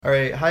All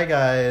right, hi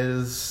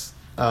guys.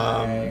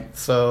 Hi.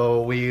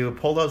 So we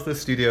pulled out to the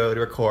studio to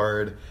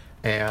record,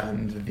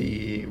 and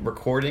the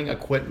recording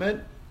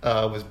equipment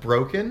was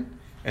broken,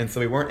 and so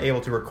we weren't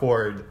able to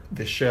record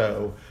the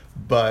show.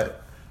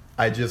 But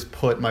I just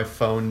put my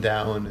phone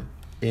down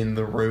in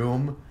the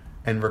room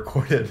and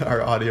recorded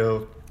our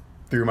audio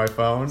through my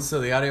phone. So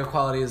the audio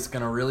quality is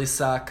going to really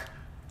suck.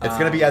 It's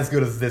gonna be as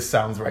good as this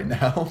sounds right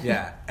now.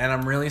 Yeah, and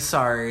I'm really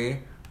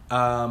sorry.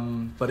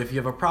 But if you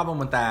have a problem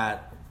with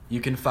that, you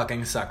can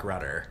fucking suck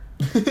rudder.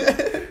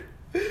 Maybe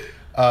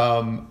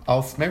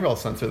I'll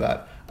censor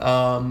that.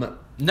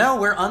 No,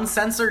 we're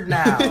uncensored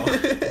now.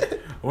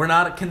 We're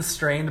not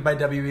constrained by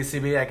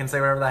WECB. I can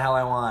say whatever the hell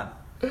I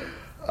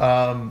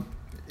want.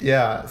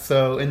 Yeah,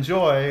 so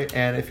enjoy,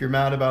 and if you're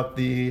mad about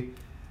the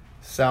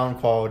sound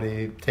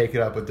quality, take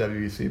it up with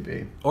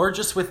WECB. Or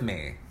just with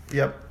me.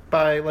 Yep,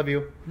 bye, love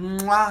you.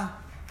 Mwah.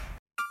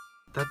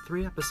 That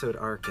 3-episode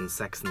arc in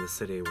Sex and the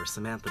City where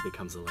Samantha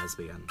becomes a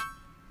lesbian.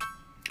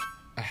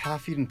 A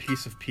half-eaten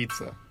piece of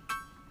pizza.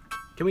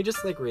 Can we just,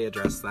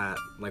 readdress that,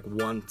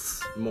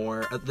 once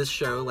more? This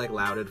show,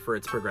 lauded for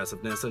its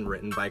progressiveness and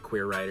written by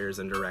queer writers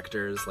and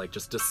directors,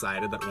 just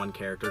decided that one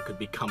character could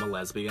become a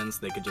lesbian so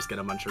they could just get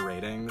a bunch of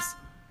ratings.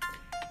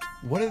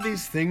 What do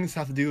these things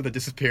have to do with the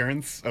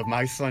disappearance of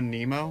my son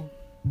Nemo?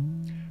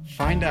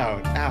 Find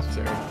out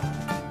after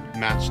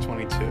Match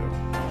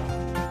 22.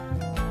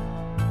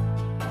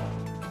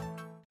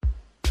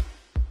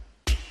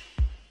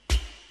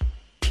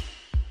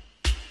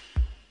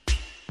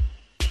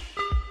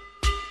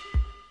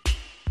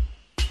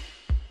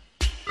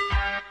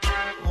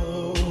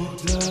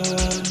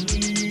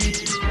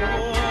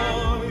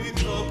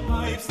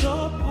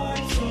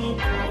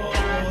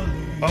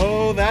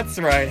 Oh, that's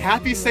right.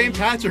 Happy St.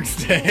 Patrick's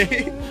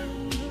Day.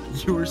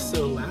 You were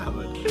so loud.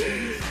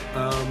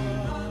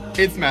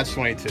 It's Match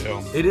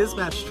 22. It is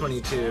Match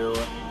 22.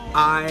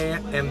 I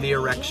am the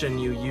erection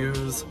you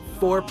use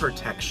for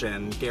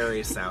protection,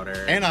 Gary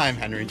Souter. And I'm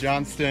Henry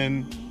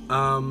Johnston.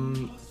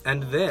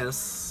 And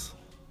this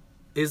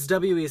is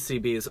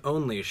WECB's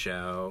only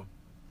show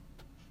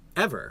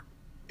ever.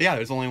 Yeah,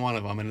 there's only one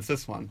of them, and it's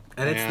this one.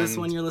 And it's this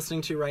one you're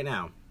listening to right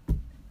now.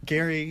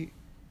 Gary,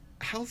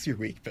 how's your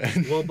week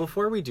been? Well,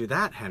 before we do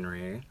that,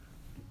 Henry,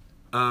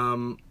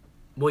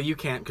 well, you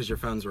can't because your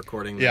phone's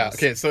recording this. Yeah,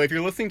 okay, so if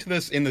you're listening to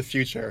this in the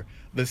future,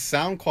 the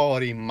sound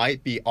quality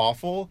might be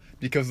awful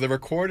because the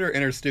recorder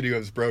in our studio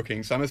is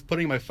broken, so I'm just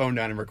putting my phone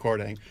down and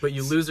recording. But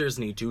you losers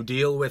need to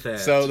deal with it.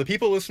 So the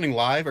people listening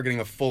live are getting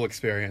the full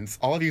experience.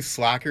 All of you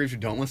slackers who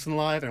don't listen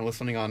live and are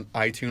listening on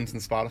iTunes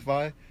and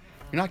Spotify,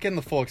 you're not getting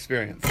the full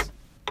experience.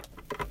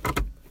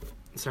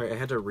 Sorry, I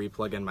had to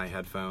re-plug in my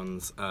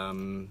headphones,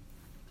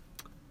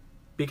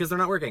 because they're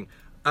not working.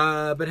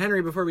 But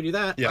Henry, before we do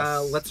that,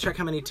 yes. Let's check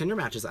how many Tinder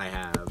matches I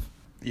have.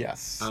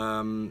 Yes.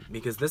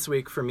 Because this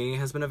week for me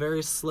has been a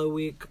very slow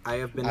week.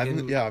 I've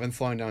been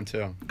slowing down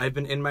too. I've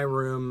been in my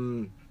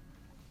room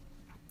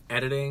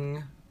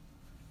editing,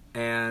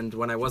 and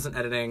when I wasn't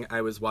editing,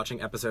 I was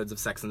watching episodes of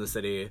Sex and the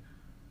City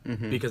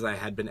because I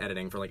had been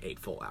editing for 8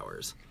 full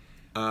hours.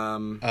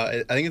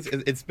 I think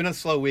it's been a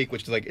slow week,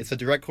 which is it's a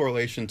direct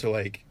correlation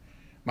to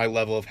my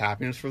level of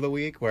happiness for the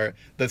week, where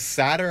the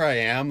sadder I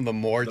am, the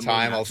more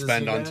time I'll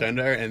spend on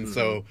Tinder, and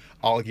so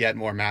I'll get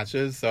more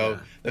matches. So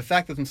the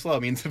fact that I'm slow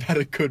means I've had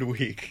a good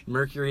week.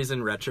 Mercury's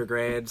in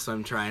retrograde, so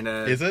I'm trying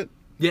to... Is it?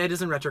 Yeah, it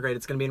is in retrograde.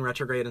 It's going to be in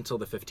retrograde until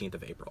the 15th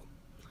of April.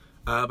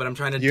 But I'm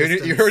trying to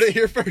You heard it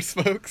here first,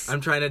 folks.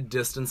 I'm trying to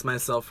distance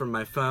myself from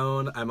my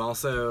phone. I'm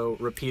also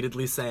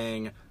repeatedly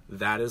saying,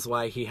 that is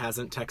why he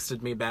hasn't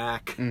texted me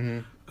back.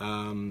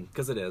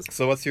 Because it is.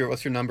 So what's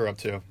your number up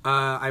to?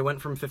 I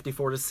went from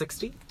 54 to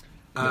 60.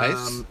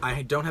 Nice.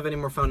 I don't have any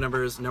more phone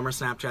numbers, no more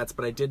Snapchats,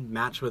 but I did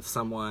match with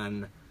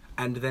someone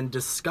and then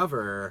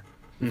discover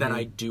that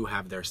I do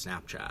have their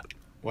Snapchat.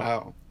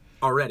 Wow.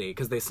 Already,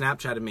 because they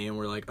Snapchatted me and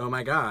were like, oh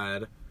my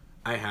god,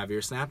 I have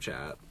your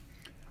Snapchat.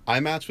 I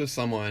matched with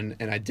someone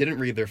and I didn't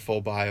read their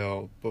full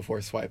bio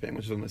before swiping,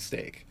 which was a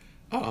mistake.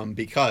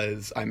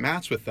 Because I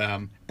matched with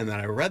them and then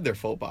I read their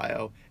full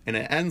bio and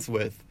it ends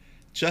with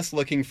just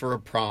looking for a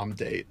prom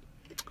date.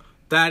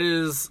 That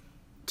is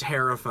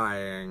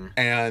terrifying.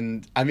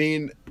 And I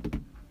mean,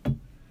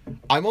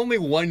 I'm only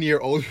 1 year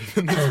older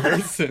than this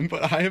person,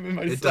 but I am in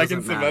my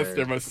second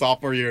semester, my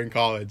sophomore year in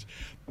college.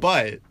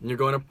 But you're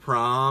going to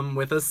prom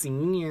with a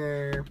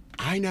senior.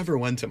 I never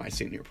went to my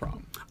senior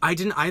prom. I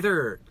didn't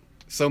either.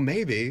 So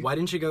maybe. Why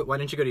didn't you go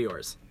to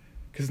yours?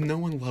 Because no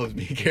one loved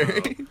me,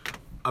 Gary.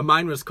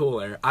 Mine was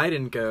cooler. I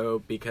didn't go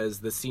because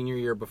the senior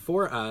year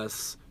before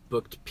us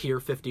booked Pier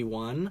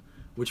 51,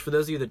 which for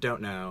those of you that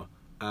don't know,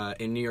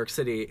 in New York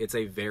City, it's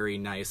a very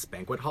nice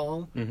banquet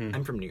hall.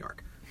 I'm from New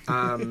York.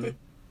 And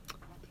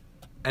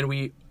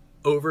we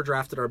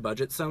overdrafted our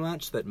budget so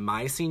much that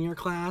my senior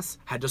class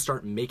had to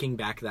start making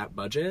back that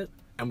budget,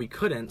 and we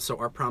couldn't, so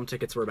our prom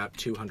tickets were about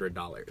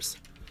 $200.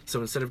 So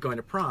instead of going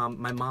to prom,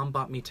 my mom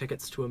bought me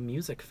tickets to a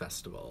music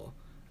festival,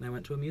 and I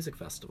went to a music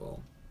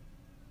festival.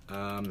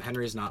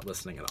 Henry's not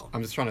listening at all.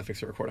 I'm just trying to fix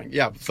the recording.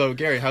 Yeah. So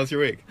Gary, how's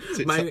your week?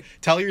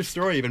 Tell your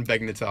story you've been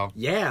begging to tell.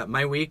 Yeah,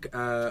 my week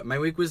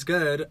was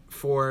good.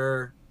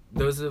 For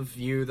those of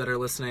you that are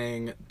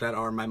listening that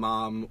are my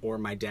mom or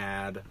my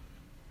dad,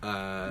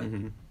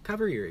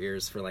 cover your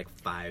ears for like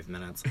 5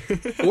 minutes.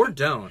 Or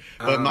don't.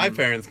 But my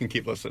parents can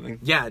keep listening.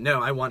 Yeah,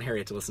 no, I want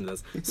Harriet to listen to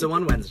this. So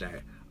on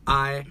Wednesday,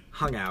 I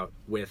hung out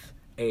with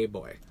a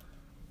boy.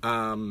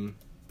 And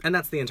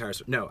that's the entire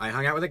story. No, I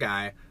hung out with a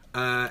guy,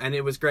 and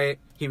it was great.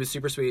 He was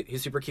super sweet.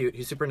 He's super cute.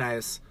 He's super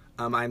nice.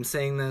 I'm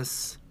saying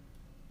this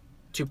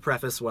to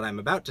preface what I'm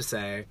about to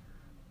say.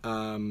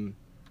 But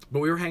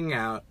we were hanging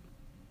out.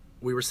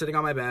 We were sitting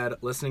on my bed,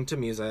 listening to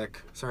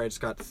music. Sorry, I just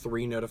got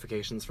 3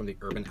 notifications from the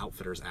Urban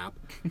Outfitters app.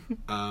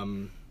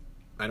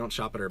 I don't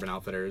shop at Urban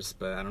Outfitters,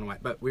 but I don't know why.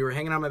 But we were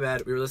hanging on my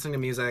bed. We were listening to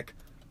music.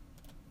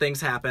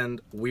 Things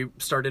happened. We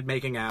started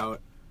making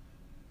out.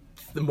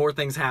 The more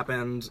things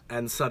happened,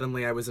 and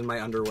suddenly I was in my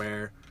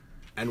underwear.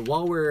 And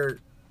while we're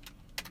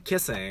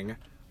kissing,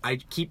 I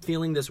keep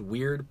feeling this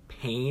weird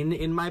pain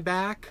in my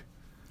back.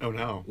 Oh,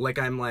 no. Like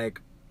I'm I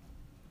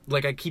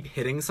keep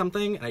hitting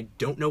something, and I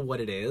don't know what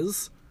it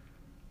is.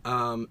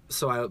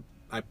 So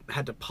I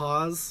had to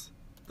pause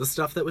the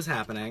stuff that was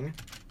happening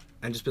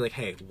and just be like,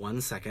 hey,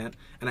 1 second.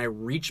 And I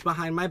reach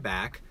behind my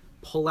back,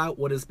 pull out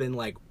what has been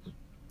like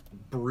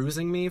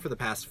bruising me for the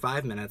past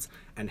 5 minutes,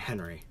 and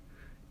Henry,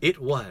 it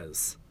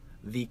was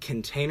the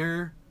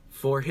container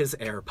for his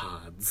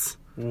AirPods.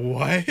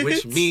 What?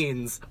 Which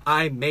means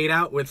I made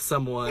out with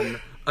someone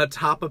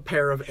atop a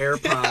pair of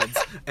AirPods,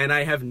 and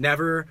I have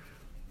never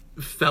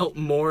felt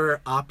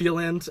more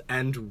opulent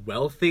and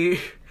wealthy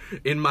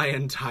in my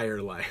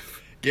entire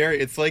life. Gary,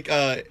 it's like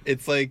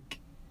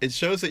it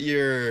shows that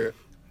you're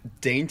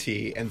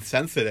dainty and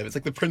sensitive. It's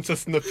like The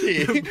Princess and the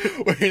Pea,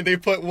 where they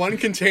put 1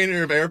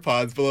 container of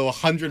AirPods below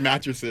 100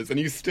 mattresses, and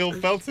you still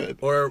felt it.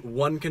 Or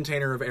 1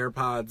 container of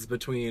AirPods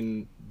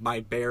between my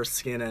bare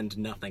skin and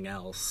nothing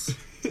else.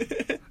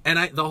 And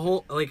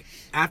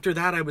after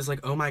that, I was like,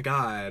 oh my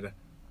god,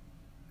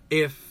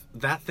 if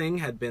that thing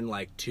had been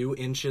like 2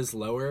 inches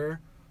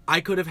lower,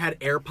 I could have had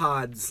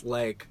AirPods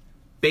like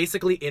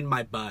basically in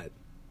my butt,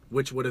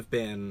 which would have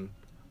been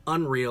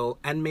unreal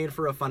and made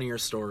for a funnier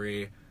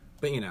story.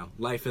 But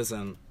life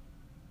doesn't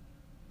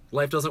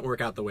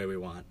work out the way we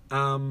want.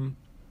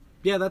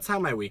 Yeah, that's how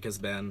my week has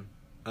been.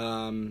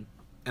 And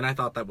I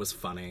thought that was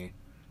funny.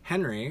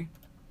 Henry,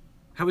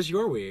 how was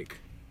your week?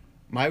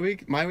 My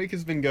week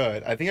has been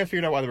good. I think I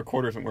figured out why the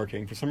recorder isn't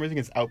working. For some reason,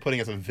 it's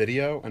outputting as a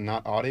video and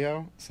not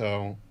audio.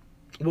 So,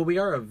 well, we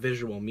are a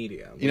visual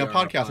medium.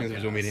 Podcasting is a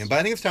visual medium. But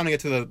I think it's time to get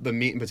to the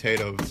meat and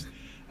potatoes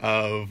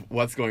of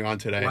what's going on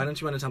today. Why don't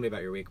you want to tell me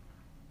about your week?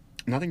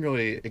 Nothing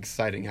really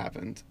exciting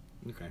happened.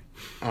 Okay.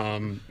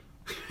 And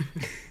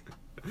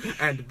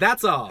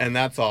that's all.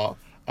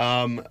 But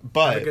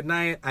have a good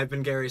night. I've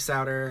been Gary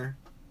Souter.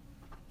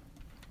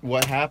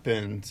 What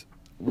happened?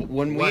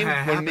 When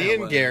me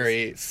and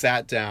Gary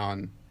sat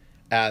down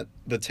at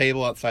the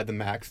table outside the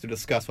Max to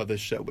discuss what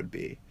this show would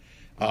be,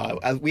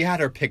 as we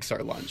had our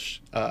Pixar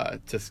lunch,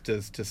 just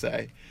to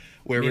say.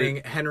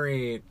 Meaning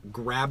Henry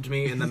grabbed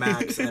me in the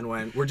Max and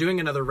went, we're doing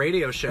another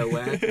radio show,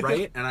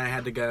 right? And I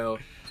had to go,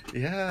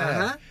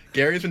 yeah.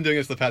 Gary's been doing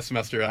this the past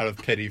semester out of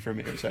pity for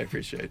me, which I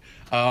appreciate.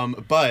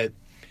 But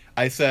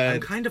I said...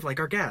 I'm kind of like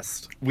our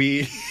guest.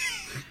 We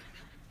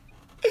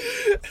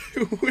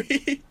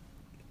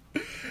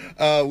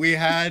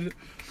had...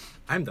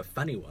 I'm the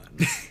funny one.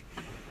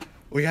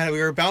 We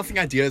were bouncing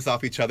ideas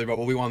off each other about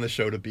what we want the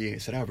show to be. We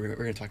said, we're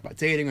going to talk about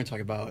dating. We're going to talk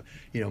about,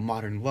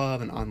 modern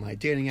love and online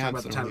dating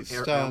apps and all these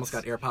stuff. I almost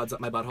got AirPods up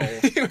my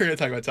butthole. We're going to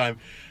talk about time.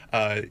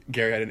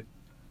 Gary had an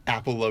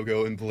Apple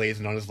logo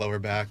emblazoned on his lower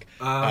back.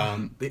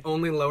 The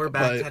only lower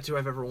back tattoo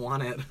I've ever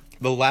wanted.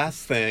 The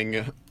last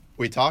thing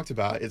we talked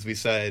about is we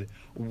said,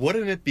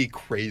 wouldn't it be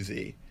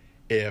crazy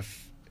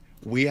if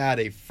we had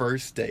a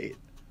first date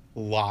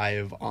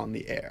live on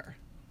the air?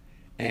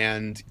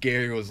 And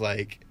Gary was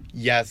like,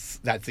 yes,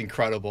 that's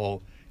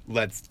incredible.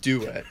 Let's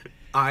do it.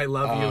 I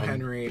love you,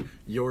 Henry.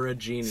 You're a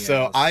genius.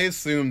 So I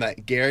assumed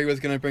that Gary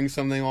was going to bring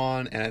something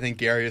on, and I think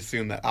Gary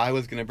assumed that I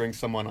was going to bring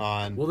someone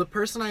on. Well, the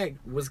person I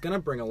was going to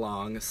bring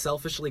along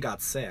selfishly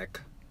got sick.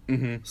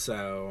 Mm-hmm.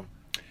 So...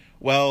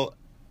 Well,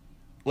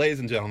 ladies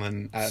and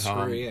gentlemen at Screw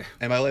home, you.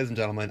 And by ladies and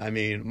gentlemen, I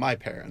mean my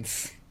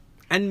parents.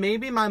 And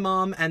maybe my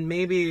mom, and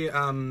maybe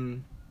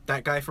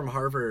that guy from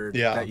Harvard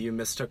that you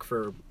mistook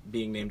for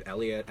being named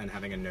Elliot and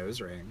having a nose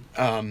ring.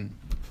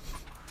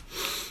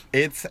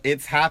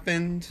 It's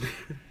happened.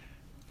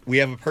 We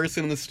have a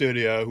person in the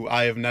studio who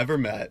I have never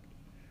met,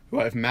 who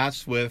I've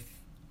matched with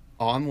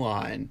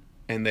online,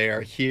 and they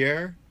are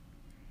here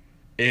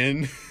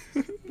in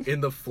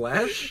the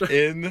flesh?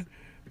 In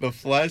the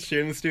flesh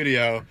here in the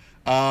studio.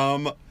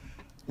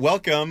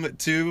 Welcome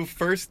to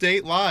First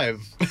Date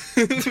Live.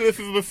 This is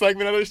the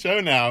segment of the show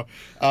now.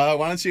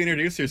 Why don't you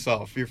introduce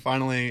yourself? You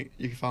finally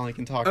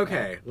can talk.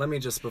 Okay, let me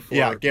just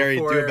Gary,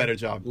 do a better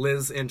job.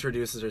 Liz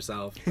introduces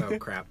herself. Oh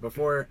crap!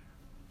 Before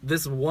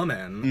this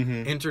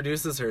woman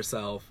introduces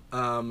herself.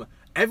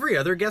 Every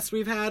other guest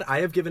we've had,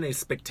 I have given a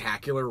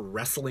spectacular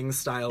wrestling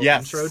style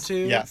intro to.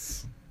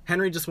 Yes.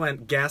 Henry just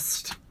went,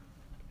 guest,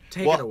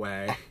 take it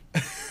away.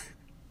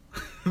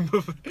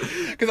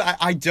 Because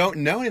I don't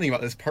know anything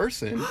about this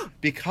person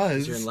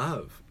because You're in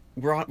love.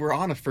 we're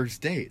on a first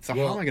date. So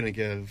how am I going to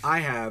give? I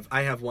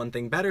have one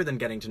thing better than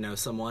getting to know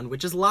someone,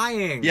 which is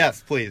lying.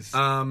 Yes, please.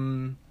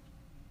 I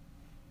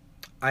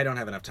don't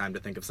have enough time to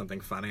think of something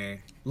funny.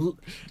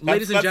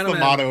 Ladies and that's gentlemen,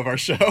 the motto of our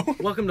show.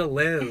 welcome to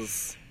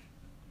Liz.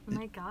 Oh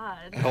my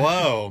god.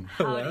 Hello.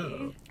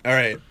 Hello. All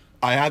right.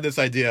 I had this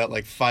idea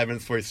like 5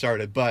 minutes before we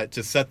started, but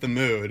to set the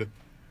mood,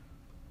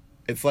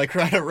 it's like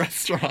we're at a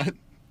restaurant.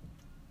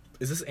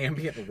 Is this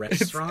ambient It's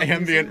restaurant?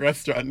 ambient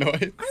restaurant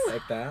noise. I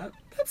like that.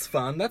 That's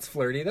fun. That's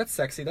flirty. That's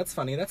sexy. That's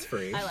funny. That's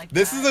free. I like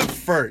This that. is a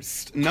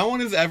first. No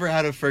one has ever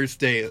had a first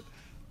date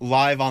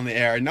live on the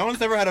air. No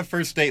one's ever had a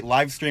first date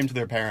live streamed to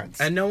their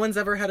parents. And no one's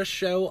ever had a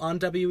show on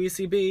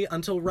WECB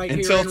until here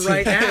Until and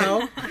right today.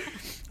 now.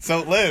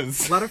 So,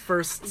 Liz, A lot of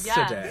firsts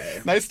Yes.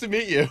 today. nice to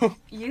meet you.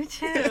 You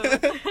too.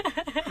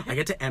 I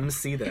get to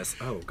MC this.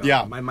 Oh god.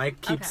 Yeah. My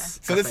mic keeps.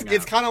 So this cussing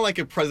it's out. kind of like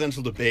a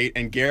presidential debate,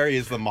 and Gary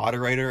is the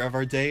moderator of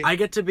our date. I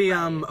get to be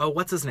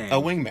what's his name?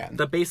 A wingman.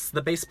 The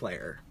bass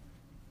player.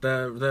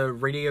 The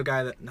radio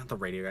guy that not the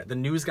radio guy, the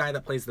news guy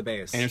that plays the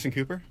bass. Anderson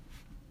Cooper?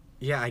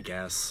 Yeah, I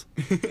guess.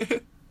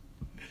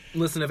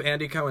 Listen, if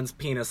Andy Cohen's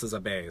penis is a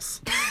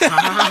bass. Ha,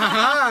 ha,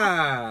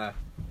 ha,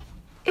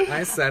 ha.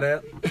 I said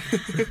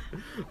it.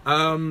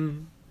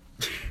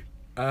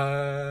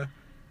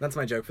 That's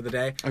my joke for the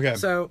day. Okay.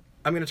 So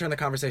I'm gonna turn the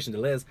conversation to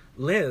Liz.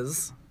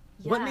 Liz,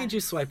 what Yes. made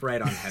you swipe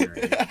right on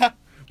Henry?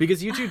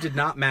 Because you two did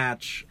not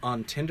match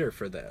on Tinder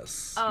for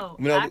this. Oh,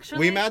 No, actually,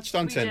 we matched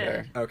on we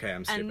Tinder. did. Okay,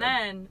 I'm stupid. And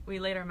then we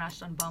later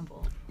matched on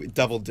Bumble. We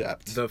double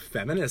dipped. The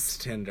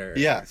feminist Tinder.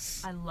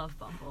 Yes. I love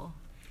Bumble.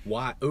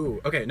 Why? Ooh.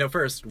 Okay. No.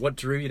 First, what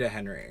drew you to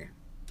Henry?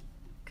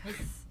 Because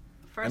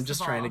first I'm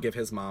just of trying to all, give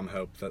his mom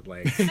hope that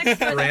like 6 foot,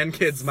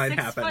 grandkids might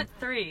happen.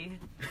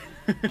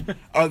 6'3",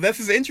 Oh, this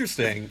is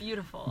interesting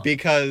beautiful.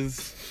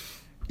 because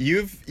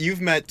you've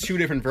met two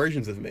different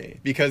versions of me.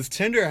 Because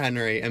Tinder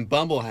Henry and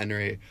Bumble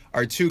Henry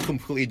are two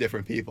completely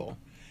different people.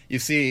 You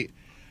see,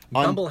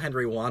 on Bumble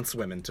Henry wants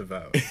women to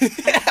vote.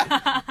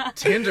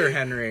 Tinder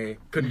Henry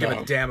couldn't give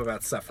No. a damn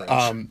about suffrage.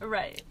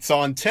 Right. so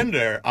on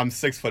Tinder I'm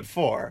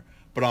 6'4",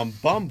 but on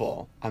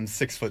Bumble I'm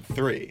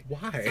 6'3".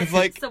 Why? It's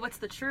like So what's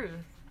the truth?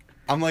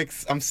 I'm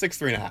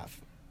 6'3.5".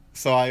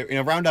 So I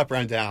round up,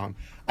 round down.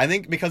 I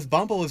think because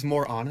Bumble is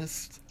more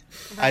honest.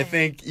 I Right.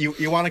 think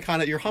you want to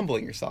kind of you're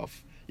humbling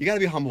yourself. You got to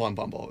be humble on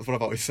Bumble. Is what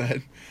I've always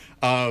said.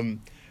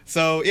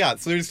 So yeah.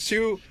 So there's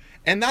two,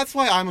 and that's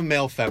why I'm a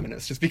male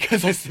feminist. Just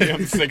because I say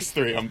I'm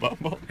 6'3" on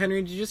Bumble.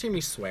 Henry, did you just hear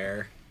me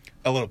swear?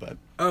 A little bit.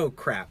 Oh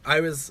crap! I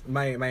was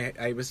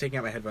I was taking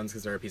out my headphones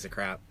because they're a piece of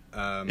crap.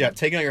 Yeah.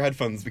 Taking out your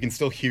headphones, we can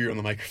still hear you on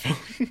the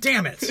microphone.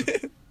 Damn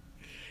it!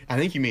 I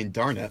think you mean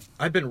darn it.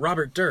 I've been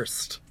Robert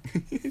Durst.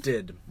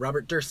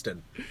 Robert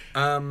Dursted.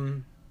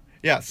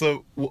 Yeah.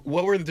 So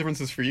what were the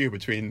differences for you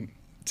between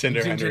Tinder,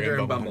 Between Henry, Tinder and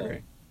and Bumble, Bumble.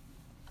 Henry?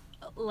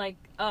 Like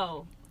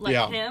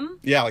Yeah. him?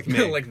 Yeah, like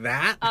me. like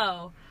that?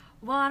 Oh,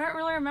 well, I don't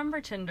really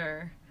remember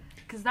Tinder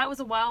because that was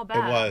a while back.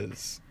 It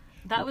was.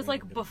 That was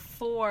like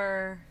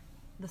before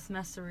the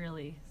semester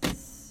really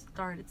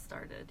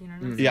started. You know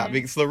what I'm saying? Yeah,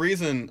 because the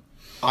reason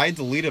I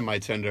deleted my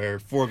Tinder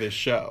for this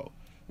show,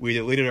 we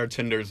deleted our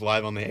Tinders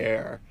live on the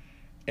air,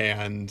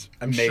 and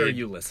I'm sure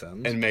you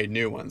listened. and made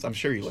new ones. I'm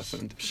sure you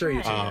listened. sure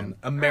you tuned in.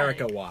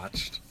 America Right.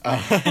 watched.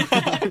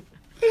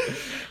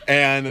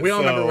 And We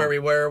all so remember where we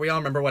were. We all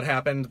remember what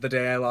happened the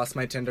day I lost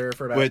my Tinder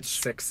for about Which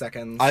 6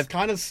 seconds. I've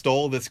kind of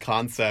stole this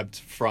concept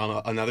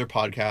from another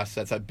podcast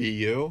that's at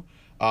BU,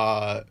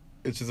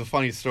 which is a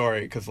funny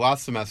story because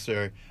last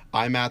semester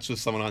I matched with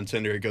someone on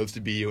Tinder who goes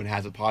to BU and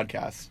has a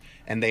podcast,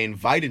 and they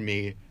invited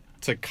me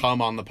to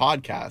come on the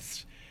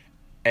podcast.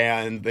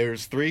 And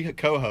there's 3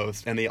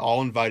 co-hosts, and they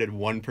all invited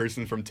one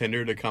person from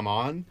Tinder to come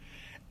on.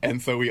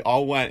 And so we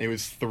all went. It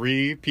was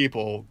 3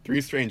 people,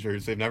 3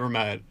 strangers they've never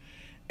met.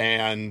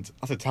 And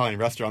I was Italian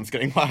restaurant's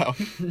getting loud.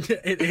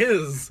 It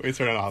is. We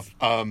turn it off.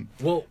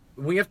 Well,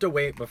 we have to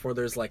wait before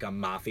there's like a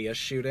mafia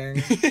shooting.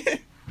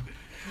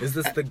 Is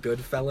this the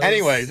Goodfellas?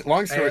 Anyway,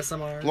 long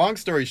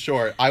story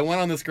short, I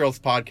went on this girl's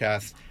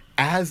podcast.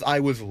 As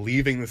I was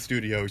leaving the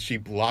studio, she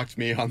blocked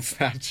me on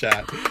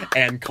Snapchat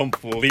and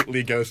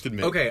completely ghosted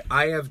me. Okay,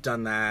 I have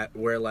done that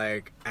where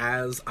like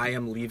as I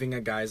am leaving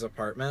a guy's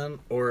apartment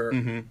or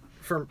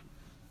for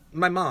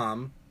my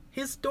mom,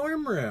 his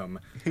dorm room.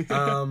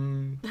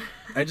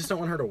 I just don't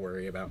want her to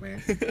worry about me.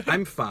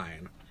 I'm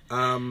fine.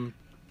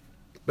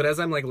 But as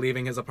I'm like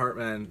leaving his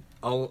apartment,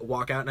 I'll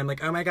walk out and I'm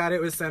like, "Oh my god,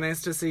 it was so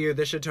nice to see you.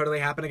 This should totally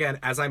happen again."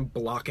 As I'm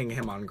blocking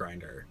him on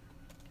Grindr.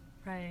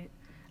 Right.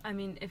 I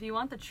mean, if you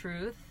want the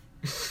truth,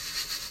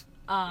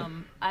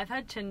 I've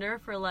had Tinder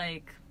for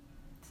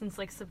since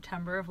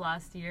September of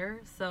last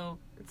year, so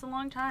it's a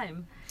long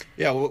time.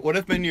 Yeah, what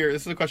have been your...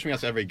 This is a question we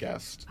ask every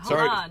guest. Hold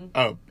on.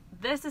 Oh,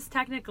 This is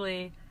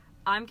technically,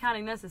 I'm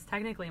counting this as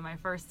technically my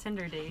first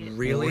Tinder date.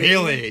 Really?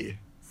 really?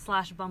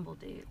 /Bumble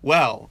date.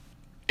 Well,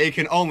 it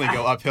can only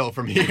go uphill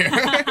from here.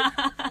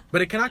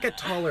 But it cannot get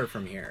taller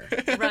from here.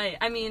 Right.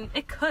 I mean,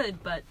 it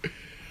could, but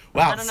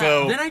Wow. I don't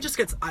So know. Then I just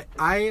get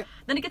I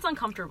then it gets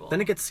uncomfortable.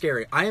 then it gets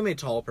scary. I am a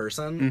tall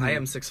person. Mm-hmm. I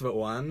am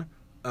 6'1".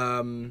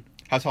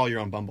 how tall are you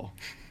on Bumble?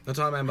 That's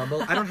on my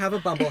Bumble. I don't have a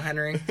Bumble,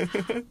 Henry.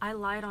 I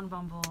lied on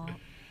Bumble.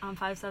 I'm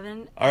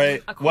 5'7". All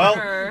right, A well-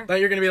 quarter. Thought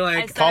you were gonna be I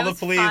like, said call I the was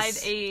police.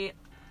 5'8".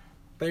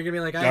 thought you were gonna be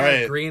like, All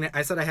right.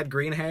 I said I had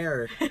green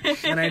hair,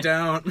 and I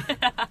don't.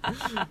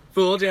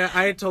 Fooled ya.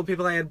 I told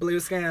people I had blue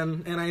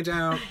skin, and I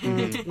don't.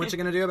 What you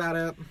gonna do about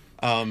it?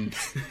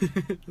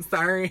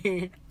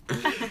 Sorry.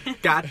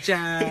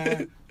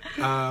 Gotcha.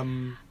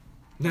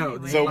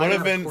 No. So you what lied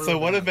have about a been quarter so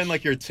of what an have been inch.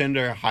 like your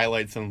Tinder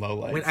highlights and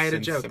lowlights? Wait, I had a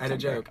since joke.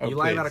 September? Oh, You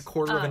lie about a please.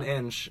 quarter of an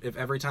inch. If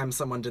every time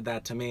someone did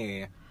that to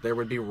me, there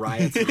would be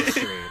riots in the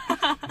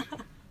street.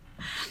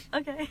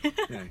 Okay.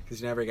 Yeah,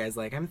 because you know every guy's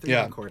like, I'm 3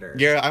 Yeah, and a quarter.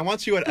 Garrett, I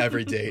want you at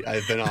every date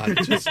I've been on,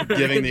 just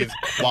giving these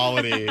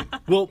quality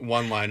Well,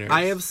 one-liners.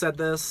 I have said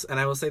this, and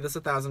I will say this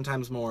 1,000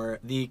 times more.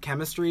 The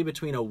chemistry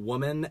between a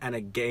woman and a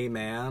gay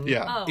man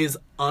Yeah. Oh. is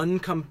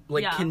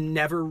Yeah. can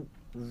never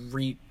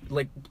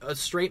like a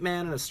straight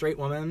man and a straight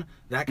woman.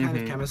 That kind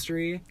Mm-hmm. of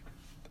chemistry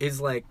is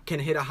like can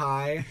hit a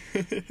high.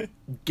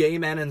 Gay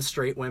men and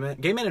straight women,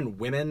 gay men and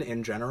women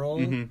in general,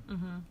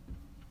 Mm-hmm.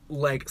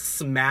 like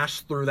smash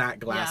through that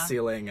glass Yeah.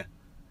 ceiling,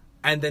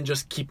 and then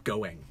just keep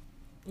going.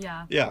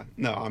 Yeah. Yeah,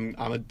 no, I'm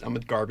a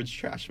garbage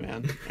trash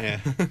man, and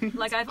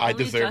Like I've I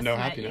only deserve just no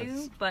met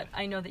happiness. you, but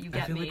I know that you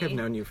get I feel me. like I've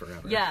known you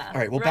forever. Yeah. All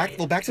right, well, right.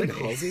 back to Like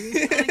me.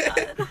 Halsey? Oh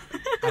my God.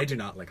 I do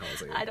not like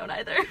Halsey. I don't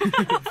either.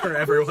 For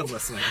everyone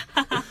listening,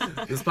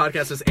 this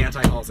podcast is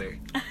anti-Halsey,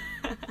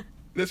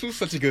 This was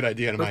such a good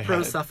idea in my but head.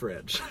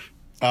 pro-suffrage.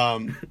 I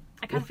kind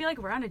of feel like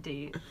we're on a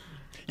date.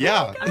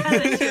 Yeah, I'm kind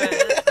of into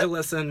it. Hey,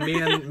 listen, me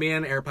and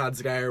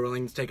AirPods guy are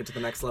willing to take it to the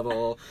next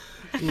level.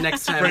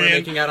 Next time Bring we're in-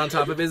 making out on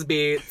top of his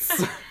beats.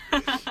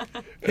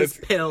 His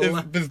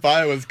pill. This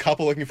bio was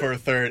couple looking for a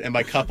third, and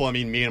by couple I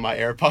mean me and my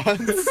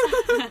AirPods.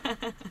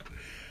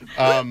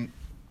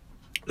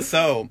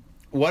 So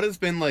what has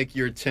been like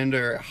your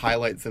Tinder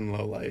highlights and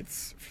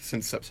lowlights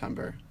since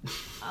September?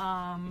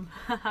 I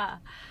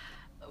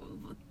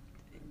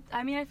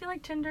mean, I feel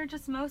like Tinder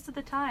just most of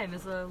the time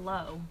is a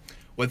low.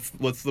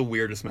 What's the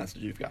weirdest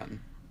message you've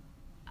gotten?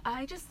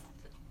 I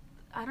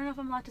don't know if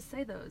I'm allowed to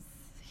say those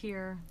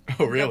here.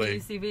 Oh, really?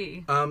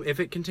 WCB. If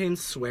it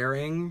contains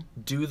swearing,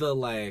 do the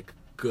like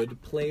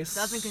good place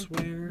Doesn't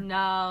swear.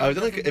 No. Oh, if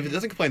it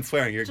doesn't complain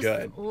swearing, you're just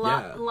good.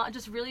 Yeah.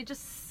 Just really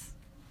just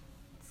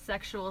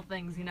sexual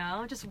things, you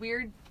know? Just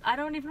weird. I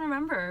don't even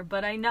remember,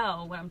 but I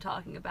know what I'm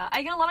talking about.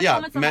 I get a lot of Yeah,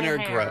 comments on men my are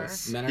hair.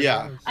 gross. Men are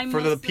Yeah, gross. I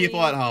for the mostly-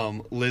 people at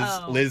home,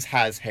 Oh. Liz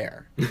has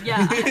hair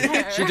Yeah,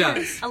 hair. She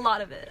does. A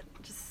lot of it.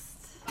 Just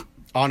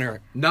on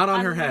her Not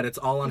on her head, it's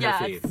all on yeah,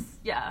 her feet.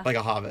 yeah, like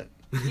a hobbit,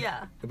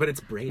 yeah, But it's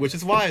braided. which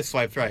is why I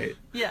swiped right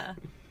yeah.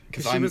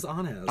 because she was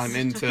honest. I'm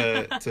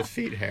into to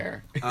feet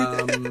hair.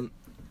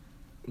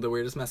 The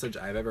weirdest message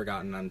I've ever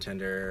gotten on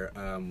Tinder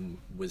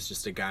was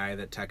just a guy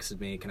that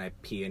texted me, "Can I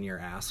pee in your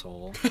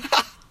asshole?"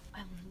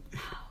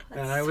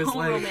 And I was so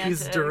like,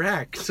 "He's romantic.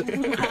 direct."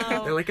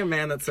 Wow. I like a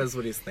man that says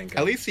what he's thinking.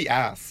 At least he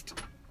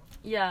asked.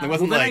 Yeah. It Well,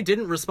 wasn't then I like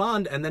didn't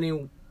respond, and then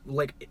he,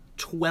 like,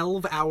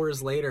 12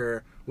 hours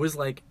later, was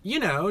like,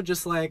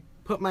 just like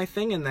put my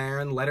thing in there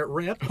and let it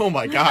rip. oh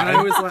my And god.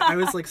 I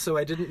was like, so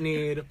I didn't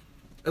need. I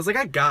was like,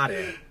 I got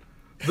it.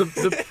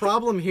 The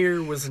problem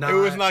here was not. it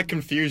was not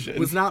confusion.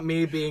 Was not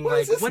me being What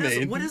like, does this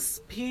mean? what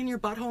does pee in your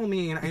butthole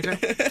mean? I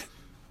don't.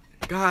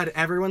 God,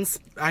 everyone's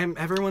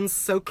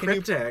so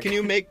cryptic. Can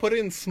you put it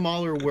in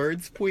smaller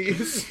words,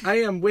 please?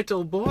 I am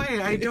Whittle boy.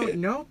 I don't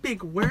know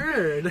big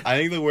word. I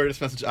think the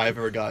weirdest message I've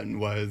ever gotten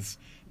was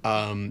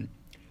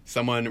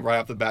someone right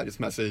off the bat just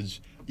messaged,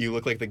 "You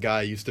look like the guy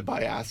I used to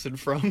buy acid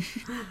from."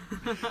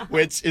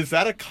 Which, is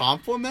that a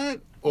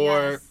compliment?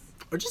 Or Yes.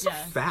 Or just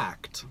Yes. a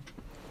fact.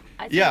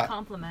 I think Yeah. a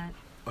compliment.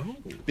 Oh.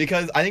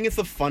 because I think it's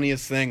the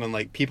funniest thing when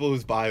like people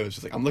whose bio is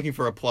just like, "I'm looking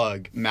for a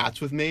plug,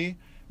 match with me,"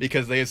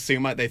 because they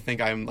assume they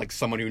think I'm like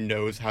someone who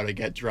knows how to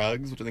get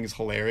drugs, which I think is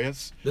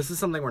hilarious. This is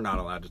something we're not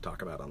allowed to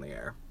talk about on the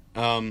air.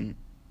 I'm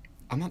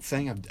not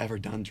saying I've ever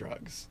done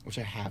drugs, which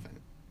I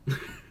haven't.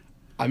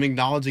 I'm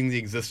acknowledging the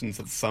existence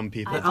of some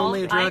people. The I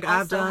only I drug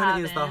I've also done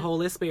is the haven't.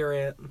 Holy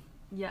Spirit.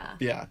 Yeah.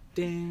 Yeah.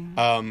 Ding.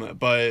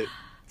 But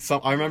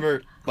I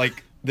remember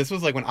like this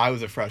was like when I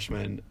was a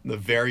freshman, the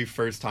very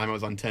first time I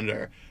was on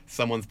Tinder,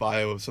 someone's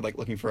bio said like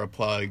looking for a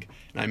plug,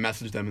 and I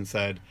messaged them and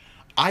said,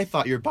 "I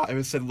thought your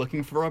bio said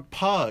looking for a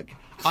pug.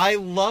 I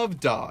love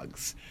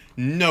dogs."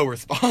 No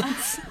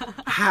response.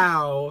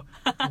 How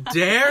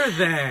dare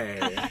they?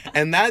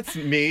 And that's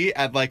me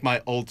at like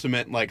my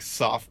ultimate like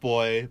soft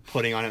boy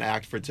putting on an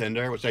act for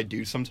Tinder, which I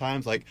do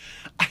sometimes. Like,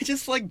 I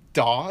just like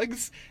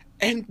dogs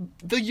and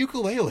the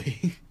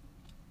ukulele.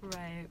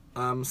 Right.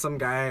 Some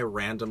guy I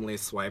randomly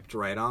swiped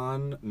right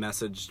on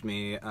messaged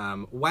me,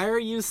 "Why are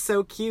you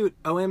so cute?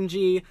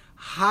 OMG,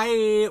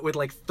 hi," with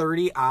like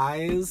 30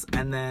 eyes,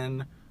 and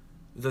then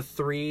the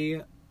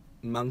 3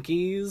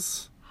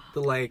 monkeys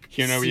The like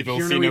Hear no evil,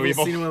 see no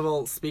evil. see no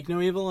evil, speak no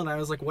evil, and I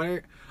was like,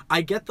 where?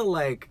 I get the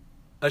like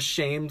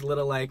ashamed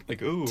little like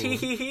ooh. tee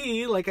hee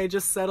hee, like I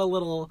just said a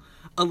little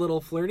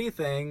flirty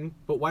thing,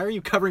 but why are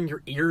you covering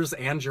your ears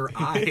and your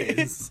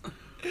eyes?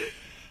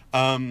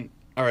 All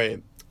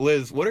right,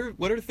 Liz, what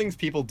are things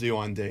people do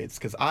on dates?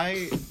 Because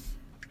I've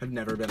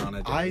never been on a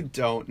date. I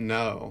don't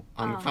know.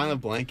 I'm kind of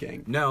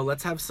blanking. No,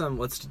 let's have some.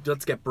 Let's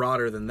get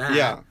broader than that.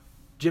 Yeah.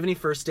 Do you have any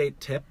first date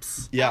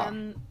tips? Yeah.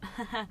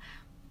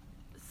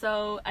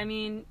 So, I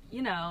mean,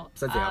 you know.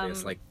 Besides the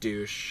obvious, like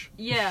douche.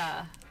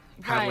 Yeah.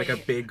 Have like a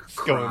right. big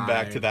cry, Going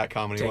back to that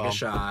comedy take well. a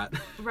shot.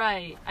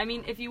 Right. I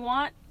mean, if you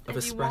want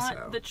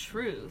espresso. the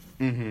truth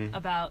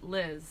about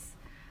Liz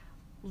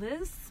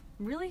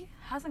really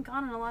hasn't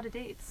gone on a lot of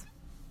dates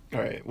All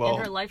right. Well,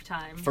 in her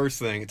lifetime. first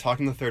thing,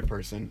 talking to the third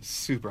person,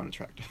 super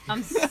unattractive.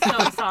 I'm so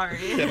sorry.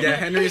 Yeah,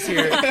 Henry's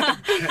here.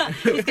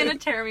 He's gonna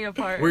tear me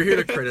apart. We're here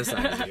to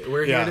criticize you.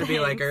 We're Yeah. here to be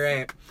like, all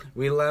right,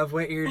 we love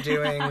what you're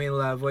doing. We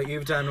love what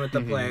you've done with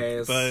the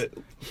plays. But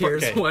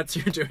here's okay. what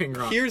you're doing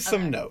wrong. Here's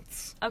some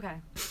notes. Okay.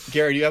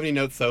 Gary, do you have any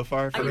notes so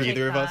far I for can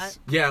either take of us?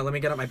 Yeah, let me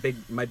get out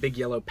my big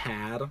yellow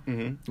pad.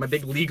 My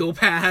big legal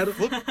pad.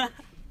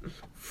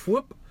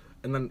 Whoop.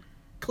 And then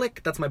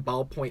click. That's my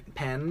ballpoint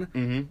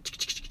pen.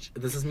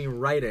 This is me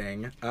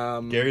writing.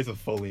 Gary's a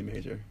Foley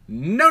major.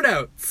 No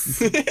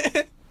notes.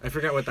 I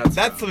forgot what that's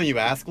That's from. something you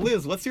ask.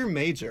 Liz, what's your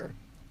major?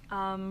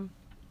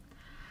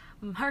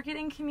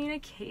 Marketing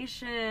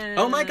communication.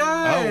 Oh my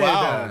god. Oh,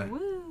 wow.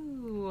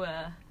 Woo.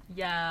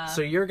 Yeah.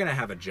 So you're gonna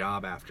have a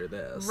job after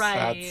this, right.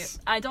 That's-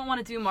 I don't want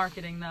to do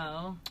marketing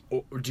though.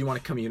 Or do you want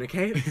to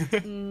communicate?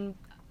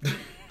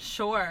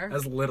 Sure.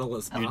 As little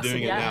as possible. You're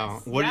doing it yes,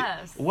 now.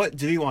 yes. What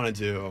do you want to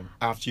do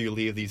after you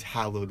leave these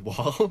hallowed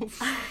walls?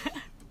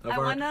 Of I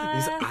wanna-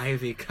 these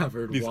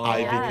ivy-covered These walls.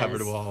 ivy-covered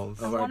Yes.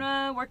 walls. I Of our- want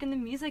to work in the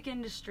music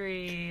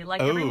industry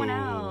like everyone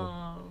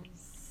Oh.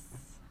 else.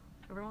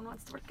 Everyone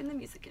wants to work in the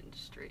music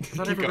industry. I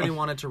thought Keep everybody going.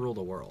 wanted to rule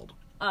the world.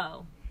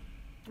 Oh.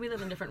 We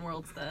live in different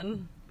worlds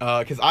then.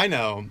 Because I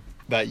know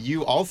that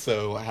you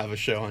also have a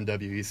show on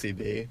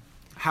WECB.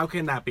 How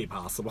can that be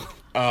possible?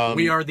 Um,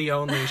 We are the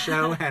only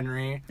show,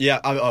 Henry. Yeah.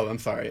 I'm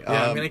sorry.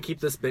 Yeah, I'm gonna keep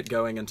this bit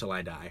going until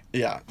I die.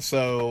 Yeah.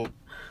 So,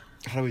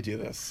 how do we do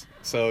this?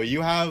 So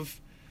you have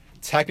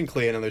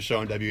technically another show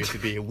on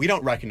WECB. We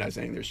don't recognize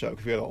any of their show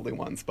because we're the only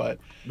ones. But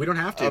We don't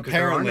have to. 'Cause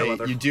there are no apparently,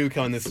 other- you do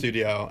come in the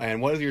studio.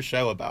 And what is your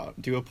show about?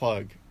 Do a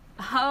plug.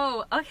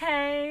 Oh,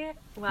 okay.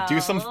 Well.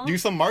 Do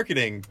some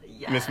marketing,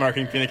 Miss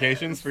Marketing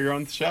Communications, for your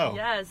own show.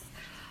 Yes.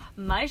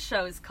 My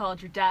show is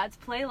called Your Dad's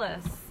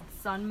Playlist.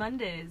 It's on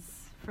Mondays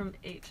from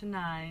 8 to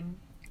 9.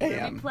 Where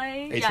AM. we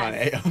play 8 to 9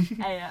 AM.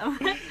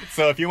 AM.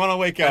 So if you want to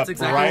wake up That's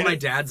exactly bright, when my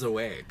dad's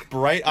awake.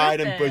 bright-eyed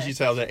and Perfect.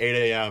 bushy-tailed at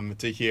 8 a.m.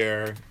 to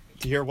hear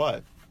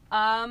what?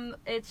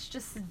 It's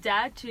just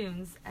dad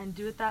tunes and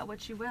do with that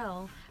what you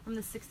will from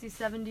the 60s,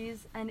 70s,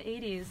 and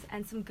 80s,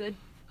 and some good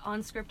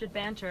unscripted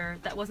banter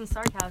that wasn't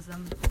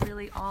sarcasm,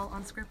 really all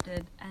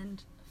unscripted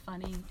and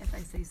funny, if I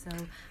say so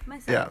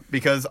myself. Yeah,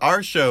 because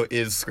our show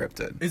is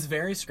scripted. It's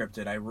very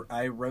scripted.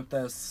 I wrote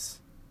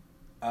this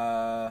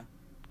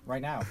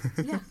right now.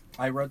 Yeah,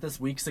 I wrote this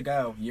weeks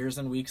ago, years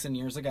and weeks and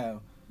years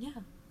ago. yeah.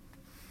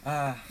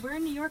 Where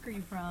in New York are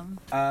you from?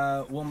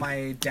 Well,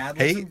 my dad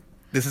lives Hey, in...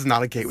 this is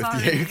not a gate with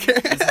Sorry. you.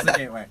 This is a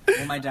gateway.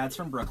 Well, my dad's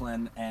from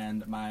Brooklyn,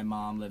 and my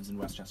mom lives in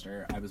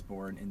Westchester. I was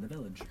born in the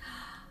Village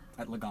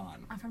at Lagon.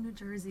 I'm from New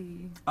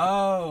Jersey.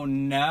 Oh,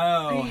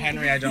 no.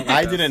 Henry, I don't like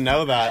I this. didn't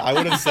know that. I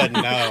would have said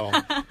no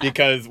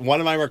because one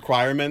of my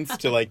requirements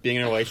to like being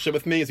in a relationship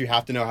with me is you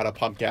have to know how to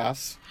pump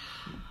gas.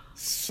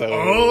 So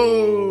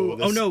Oh,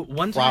 this no,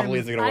 one probably time-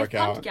 isn't gonna I've work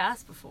pumped out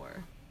gas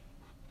before.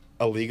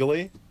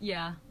 illegally.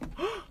 Yeah.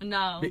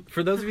 No.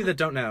 For those of you that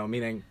don't know,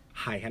 meaning,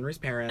 hi, Henry's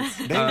parents.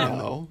 They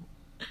know.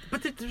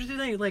 But do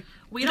they, like,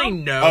 We do they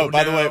don't- know? Oh,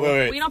 by the way, know?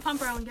 wait. We don't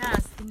pump our own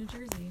gas in New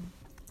Jersey.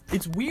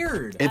 It's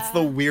weird. It's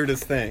the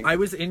weirdest thing. I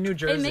was in New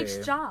Jersey. It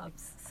makes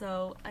jobs,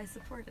 so I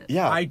support it.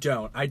 yeah. I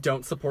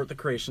don't support the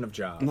creation of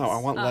jobs. No, I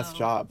want less Oh,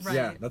 jobs. right.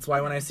 Yeah, that's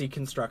why when I see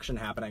construction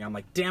happening, I'm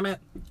like, damn it,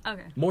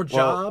 Okay. more Well,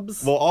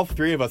 jobs. Well, all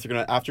three of us are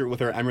gonna, after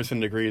with our Emerson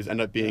degrees,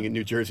 end up being in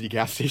New Jersey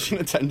gas station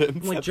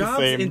attendants like at jobs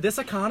the same in this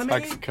economy.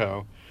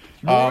 Texaco.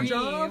 More Um,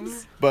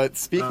 jobs. But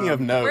speaking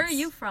of notes, Where are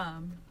you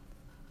from?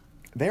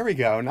 there we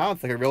go. Now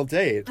it's like a real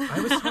date.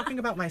 I was talking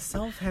about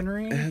myself,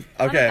 Henry. Not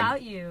Okay.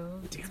 about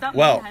you. It's about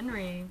Well- me and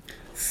Henry.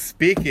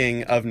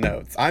 Speaking of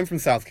notes, I'm from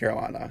South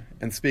Carolina,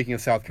 and speaking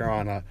of South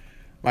Carolina,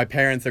 my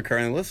parents are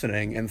currently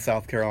listening in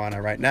South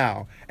Carolina right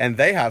now, and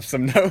they have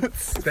some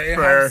notes. They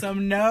for- have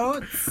some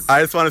notes.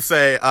 I just want to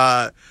say,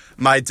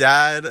 my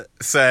dad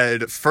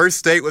said,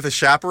 "First date with a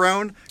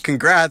chaperone.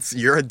 Congrats,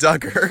 you're a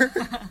Duggar."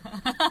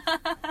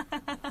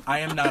 I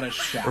am not a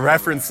chef.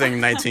 Referencing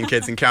 19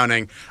 Kids and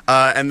Counting.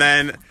 And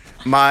then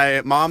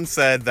my mom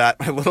said that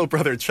my little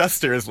brother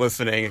Chester is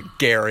listening.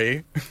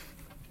 Gary.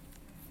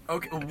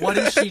 Okay, what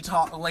is she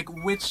talking? Like,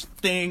 which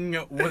thing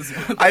was?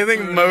 I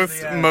think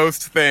most Was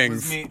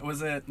things. me?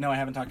 Was it? No, I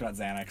haven't talked about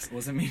Xanax.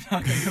 Was it me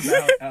talking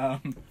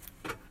about?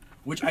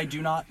 which I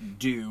do not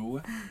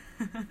do,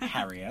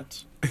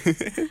 Harriet.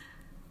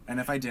 And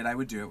if I did, I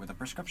would do it with a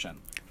prescription.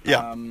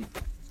 Yeah.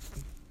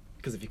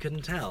 Because if you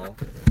couldn't tell,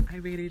 I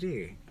have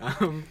ADD.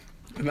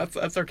 And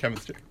that's our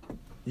chemistry.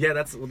 Yeah,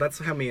 that's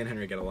how me and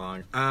Henry get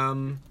along.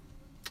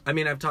 I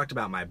mean, I've talked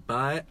about my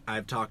butt.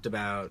 I've talked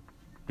about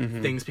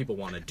things people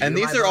want to do. And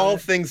these are all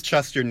things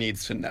Chester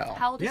needs to know.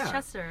 How old is Yeah.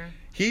 Chester?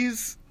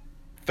 He's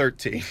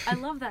 13. I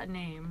love that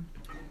name.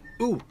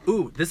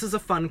 Ooh, this is a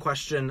fun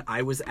question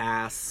I was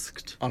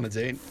asked, On a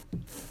date?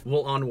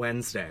 well, on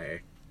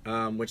Wednesday,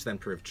 which then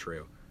proved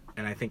true.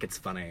 And I think it's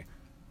funny.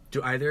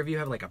 Do either of you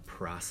have, like, a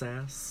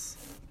process?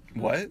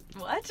 What?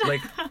 What?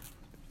 Like,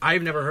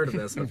 I've never heard of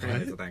this, but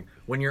apparently it's a thing.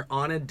 When you're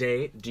on a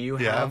date, do you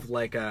have,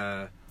 like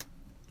a,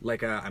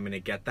 I'm gonna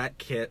get that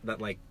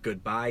like,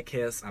 goodbye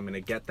kiss, I'm gonna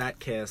get that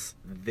kiss,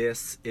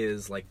 this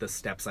is, like, the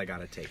steps I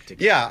gotta take to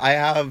get Yeah, I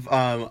have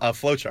a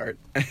flowchart.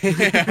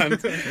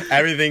 And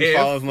everything If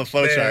follows in the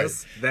flowchart.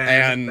 this, then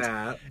And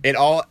that. it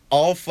all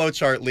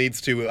flowchart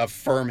leads to a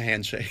firm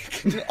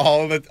handshake.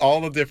 all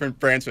the different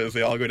branches,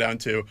 they all go down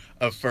to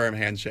a firm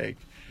handshake.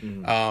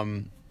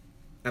 and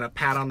a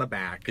pat on the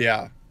back.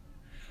 Yeah.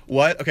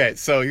 What? Okay,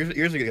 so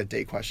here's a good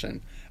date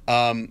question.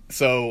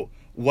 So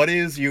what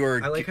is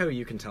your... I like how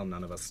you can tell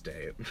none of us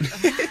date.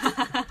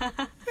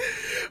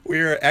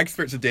 We're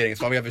experts at dating.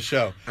 That's why we have a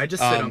show. I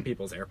just sit on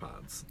people's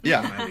AirPods.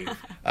 Yeah. when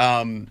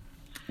I leave.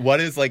 What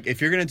is, like,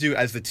 if you're going to do,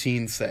 as the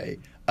teens say,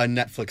 a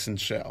Netflix and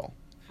chill,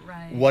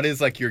 Right. what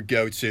is, like, your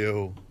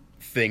go-to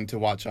thing to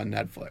watch on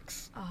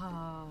Netflix?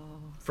 Oh.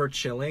 For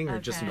chilling or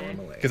just Okay.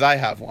 normally? Because I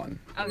have one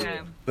Okay.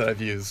 that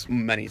I've used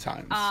many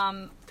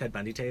times. Ted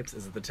Bundy tapes?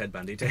 Is it the Ted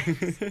Bundy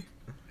tapes?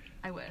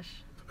 I wish.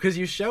 Because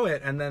you show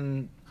it and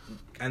then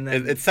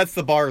It sets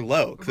the bar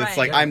low. Because it's Right.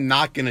 like, Yeah. I'm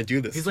not going to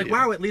do this he's to like, you.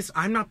 wow, at least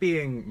I'm not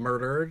being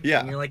murdered. Yeah.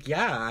 And you're like,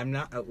 yeah, I'm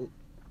not. Let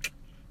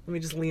me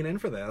just lean in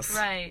for this.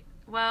 Right.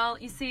 Well,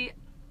 you see,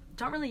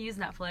 don't really use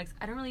Netflix.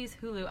 I don't really use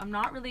Hulu. I'm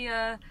not really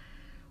a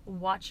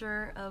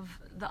watcher of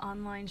the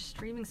online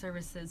streaming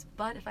services.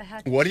 But if I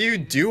had to What do you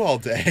choose- do all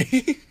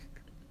day?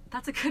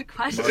 That's a good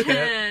question.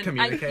 Market,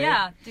 communicate.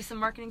 Yeah, do some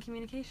marketing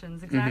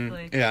communications.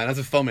 Exactly. Yeah, and as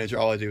a film major,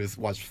 all I do is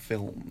watch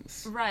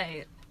films.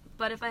 Right.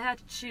 But if I had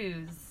to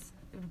choose,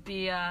 it would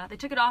be, they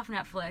took it off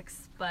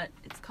Netflix, but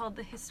it's called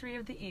The History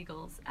of the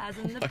Eagles, as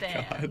in the my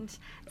band.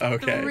 God.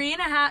 Okay.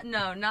 3.5,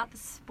 no, not the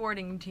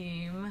sporting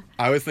team,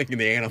 I was thinking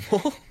The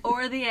Animal.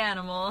 or the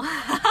animal.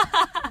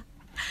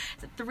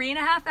 It's a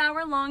 3.5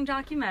 hour long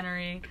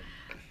documentary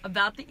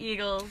about the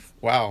Eagles.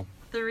 Wow.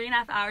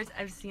 3.5 hours.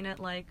 I've seen it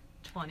like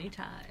 20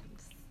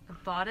 times. I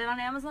bought it on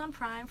Amazon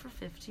Prime for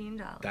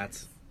 $15.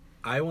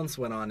 I once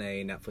went on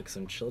a Netflix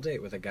and chill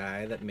date with a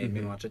guy that made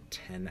Mm-hmm. me watch a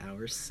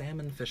 10-hour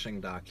salmon fishing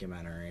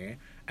documentary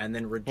and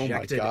then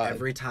rejected God.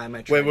 every time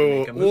I tried to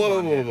make a move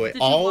on him. Wait.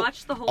 Did you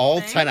watch the whole all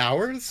thing? 10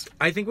 hours?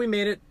 I think we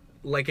made it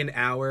like an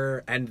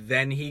hour and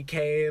then he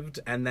caved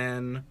and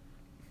then...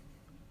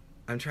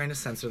 I'm trying to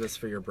censor this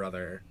for your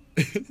brother.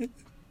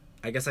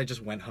 I guess I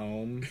just went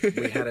home.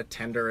 We had a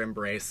tender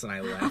embrace and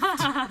I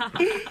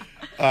left.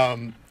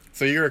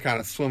 So you were kind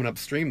of swimming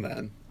upstream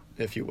then,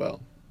 if you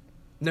will.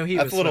 No, he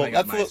That's was swimming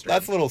up my stream.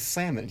 that's a little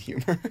salmon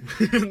humor.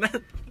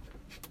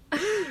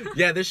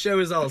 Yeah, this show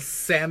is all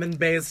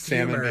salmon-based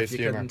humor, if Salmon-based you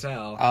humor. couldn't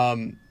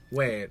tell.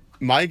 Wait,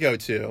 My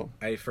go-to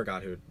I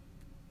forgot who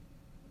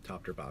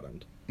topped or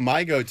bottomed.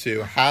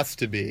 has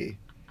to be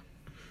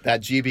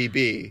that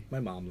GBB, My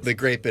mom was the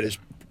Great British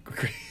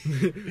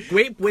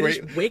Great British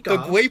Bake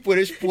Off. The Great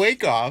British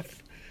Bake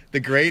Off. The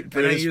Great and I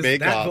British used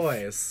Bake that Off.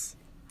 voice.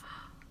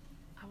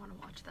 I want to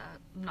watch that.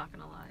 I'm not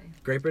going to lie.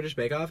 Great British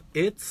Bake Off.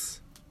 It's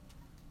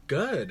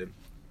good.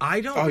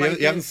 I don't Oh, like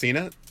you haven't seen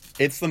it?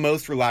 It's the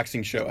most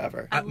relaxing show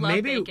ever. I love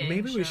maybe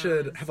baking we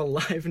should shows. have a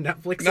live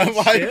Netflix No, and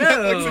live chill.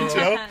 Netflix and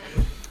chill?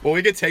 Well,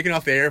 we get taken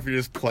off the air if we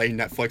just play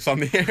Netflix on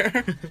the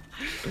air.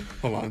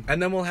 Hold on.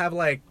 And then we'll have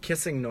like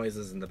kissing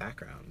noises in the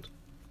background.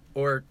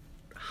 Or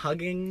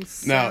hugging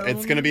sounds. No,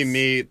 it's gonna be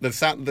me. The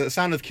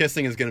sound of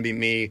kissing is gonna be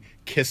me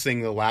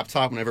kissing the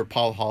laptop whenever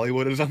Paul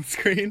Hollywood is on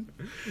screen.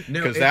 No,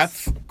 Because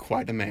that's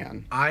quite a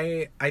man.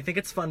 I think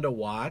it's fun to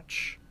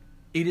watch.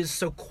 It is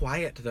so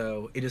quiet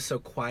though. It is so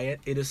quiet.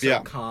 It is so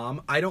Yeah.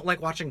 calm. I don't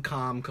like watching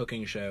calm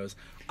cooking shows.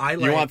 I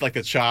like You want like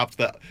the chopped,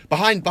 the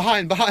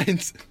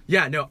behind.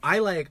 Yeah, no,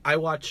 I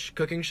watch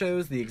cooking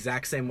shows the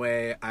exact same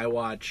way I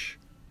like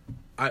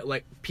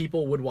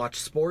people would watch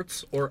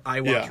sports or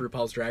I watch Yeah.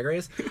 RuPaul's Drag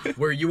Race,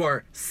 where you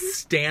are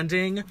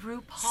standing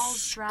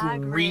RuPaul's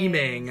Drag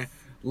screaming Race.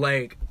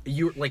 like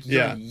you're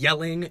Yeah.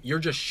 yelling, you're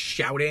just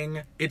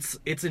shouting. It's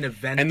an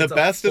event. And the it's a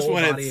best is full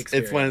when body it's when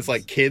it's experience.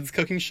 like kids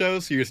cooking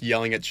shows. So you're just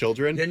yelling at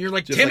children. Then you're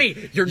like, Just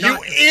Timmy, you're you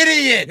not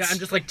idiot. Yeah, I'm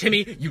just like,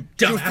 Timmy, you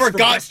dumbass forgot-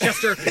 from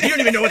Westchester. You don't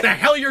even know what the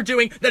hell you're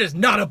doing. That is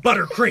not a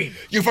buttercream.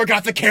 You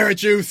forgot the carrot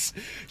juice.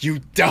 You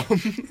dumb.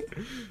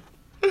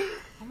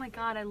 Oh my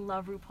god, I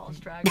love RuPaul's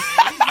Drag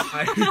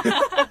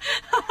Race.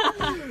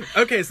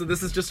 Okay, so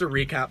this is just a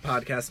recap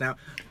podcast now.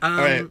 All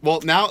right.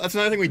 Well, now that's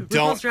another thing we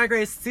don't. RuPaul's Drag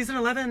Race, season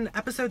 11,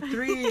 episode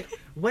 3.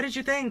 What did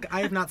you think? I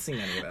have not seen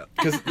any of it.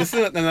 Because this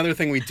is another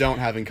thing we don't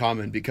have in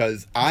common,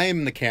 because I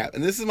am the camp,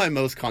 and this is my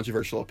most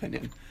controversial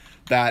opinion,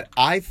 that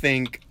I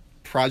think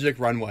Project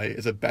Runway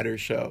is a better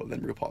show than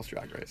RuPaul's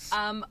Drag Race.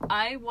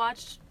 I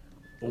watched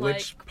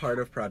Which part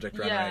of Project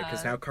Runway? Yeah.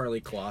 Because now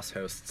Carly Kloss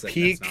hosts it.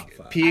 Peak That's not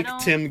fun. peak I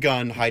don't- Tim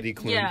Gunn, Heidi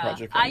Klum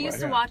Project Runway. I used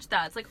to watch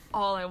that. It's like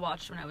all I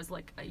watched when I was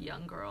like a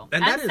young girl.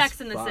 And that is Sex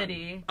in the fun.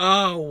 City.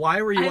 Oh,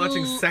 why were you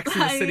watching Sex in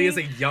the City as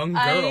a young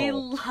girl? I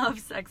love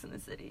Sex in the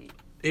City.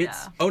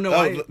 It's Yeah. oh no,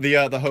 Oh,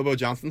 the Hobo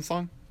Johnson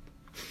song?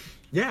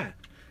 yeah.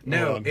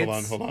 No,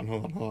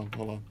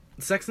 hold on.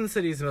 Sex and the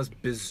City is the most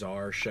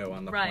bizarre show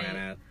on the Right.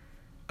 planet.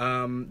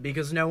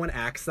 Because no one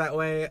acts that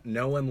way,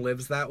 no one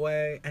lives that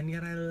way, and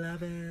yet I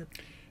love it.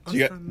 Do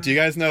you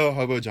guys know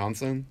Hobo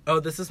Johnson? Oh,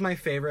 this is my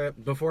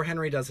favorite. Before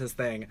Henry does his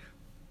thing,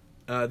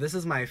 this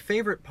is my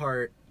favorite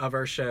part of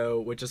our show,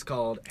 which is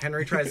called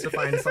Henry tries to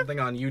find something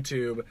on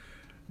YouTube,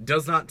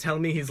 does not tell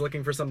me he's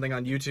looking for something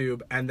on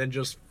YouTube, and then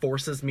just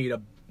forces me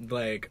to,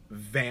 like,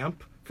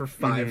 vamp for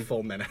 5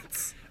 full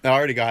minutes. No, I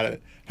already got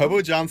it.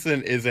 Hobo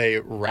Johnson is a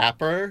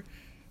rapper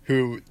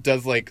who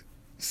does, like,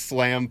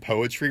 slam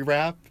poetry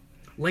rap,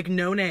 Like,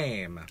 No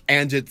Name.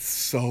 and it's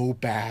so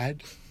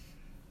bad.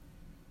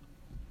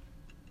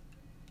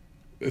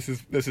 This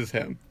is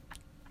him.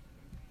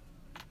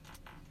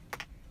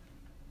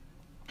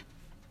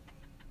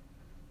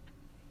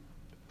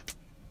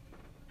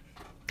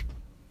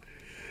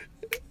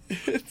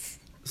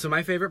 So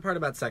my favorite part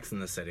about Sex in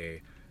the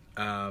City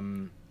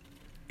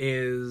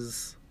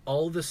is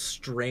all the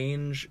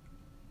strange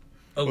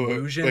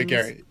illusions. wait,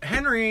 Gary.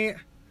 Henry.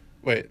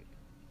 Wait.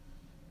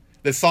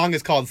 The song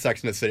is called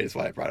Sex in the City, is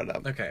why I brought it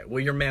up. Okay, well,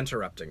 you're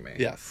interrupting me.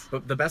 Yes.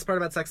 But the best part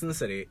about Sex in the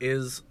City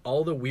is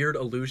all the weird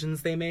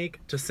allusions they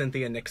make to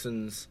Cynthia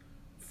Nixon's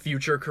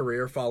future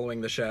career following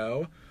the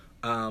show.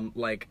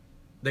 Like,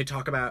 they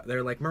talk about,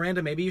 they're like,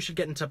 Miranda, maybe you should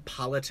get into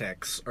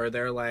politics. Or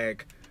they're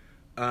like,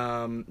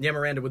 yeah,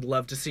 Miranda would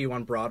love to see you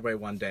on Broadway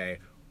one day.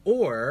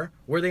 Or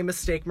where they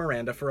mistake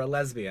Miranda for a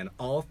lesbian.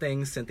 All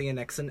things Cynthia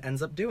Nixon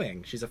ends up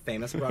doing. She's a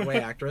famous Broadway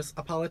actress,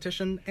 a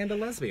politician, and a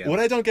lesbian. What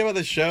I don't get about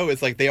the show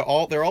is, like, they're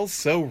all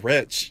so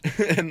rich,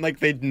 and, like,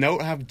 they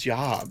don't have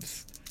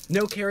jobs.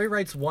 No, Carrie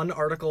writes one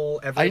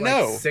article every I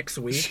know. 6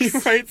 weeks. She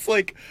writes,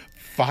 like,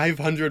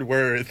 500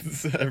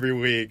 words every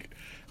week.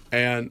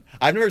 And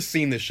I've never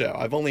seen the show.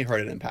 I've only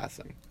heard it in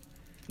passing.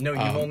 No,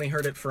 you've only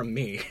heard it from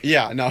me.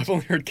 Yeah, no, I've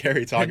only heard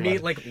Gary talk And about me,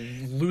 it. like,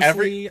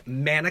 loosely,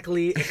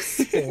 manically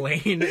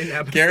explain an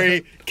episode.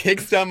 Gary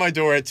kicks down my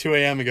door at 2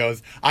 a.m. and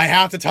goes, I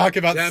have to talk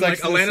about Yeah, I'm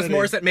Sex like, in the Alanis City.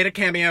 Morissette made a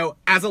cameo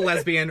as a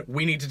lesbian.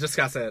 We need to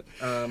discuss it.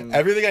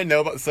 Everything I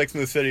know about Sex in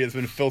the City has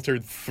been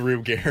filtered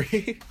through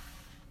Gary.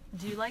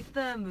 Do you like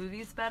the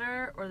movies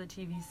better or the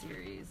TV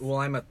series? Well,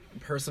 I'm a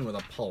person with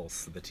a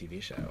pulse, the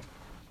TV show.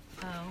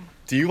 Oh.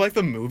 Do you like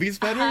the movies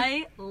better?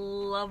 I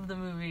love the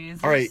movies.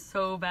 All They're right.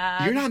 so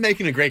bad. You're not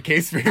making a great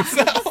case for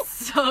yourself.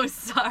 So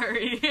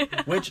sorry.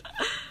 Which,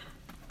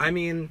 I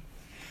mean,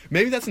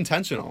 Maybe that's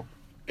intentional.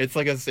 It's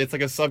like a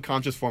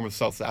subconscious form of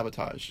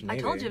self-sabotage. I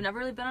told maybe. you I've never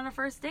really been on a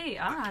first date.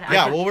 I don't know how to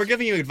Yeah, act. well, we're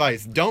giving you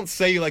advice. Don't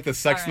say you like the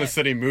Sex in the Alright.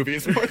 City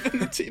movies more than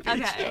the TV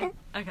Okay. show.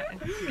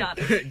 Okay. Got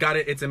it. got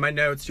it. It's in my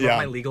notes. Do you Yeah.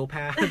 want my legal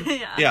pad?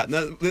 Yeah. Yeah,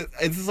 no, this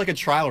is like a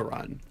trial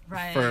run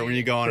Right. for when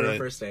you go on For a the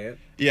first date.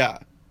 yeah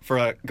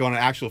go on an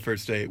actual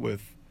first date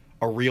with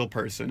a real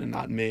person and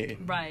not me.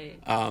 Right.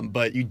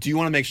 But you do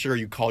want to make sure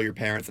you call your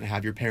parents and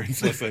have your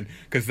parents listen,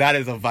 because that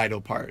is a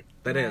vital part.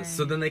 That is.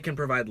 So Right. then they can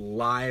provide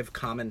live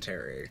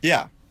commentary.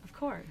 Yeah. Of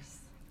course.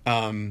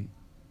 Um,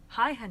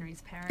 Hi,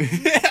 Henry's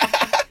parents.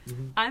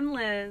 I'm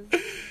Liz.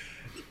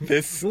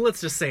 this Well,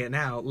 let's just say it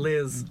now.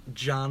 Liz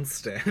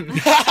Johnston.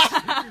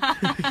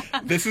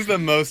 this is the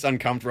most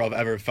uncomfortable I've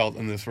ever felt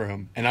in this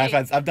room, and Hey,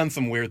 I've done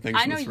some weird things.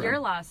 I in know this room. your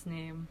last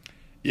name.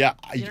 Yeah.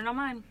 You don't know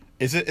mine.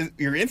 Is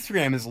your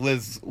Instagram is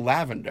Liz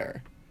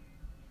Lavender,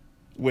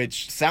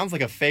 which sounds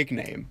like a fake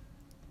name.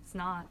 It's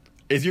not.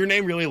 Is your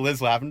name really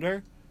Liz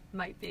Lavender?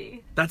 Might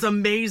be. That's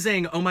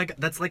amazing. Oh my god,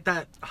 that's like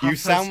that. You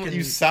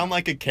HuffPost sound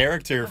like a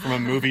character from a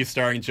movie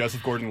starring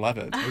Joseph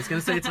Gordon-Levitt. I was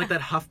gonna say it's like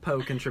that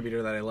HuffPo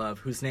contributor that I love,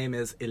 whose name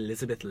is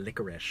Elizabeth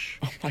Licorice.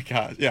 Oh my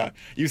god, yeah.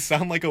 You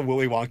sound like a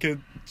Willy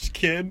Wonka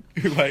kid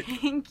who like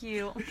Thank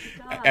you. Oh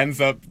my God. ends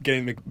up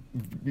getting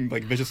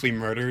like viciously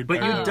murdered.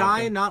 But by you Willy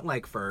die Wonka. not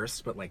like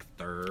first, but like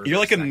third. You're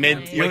like a second. mid-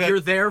 Like you're you're,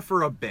 like- there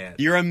for a bit.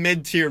 You're a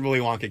mid-tier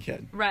Willy Wonka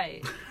kid.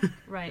 Right.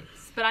 Right.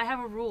 But I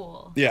have a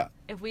rule. Yeah.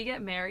 If we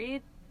get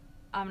married,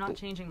 I'm not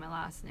changing my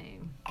last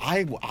name.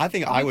 I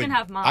think I You would can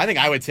have mine. I think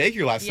I would take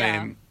your last Yeah.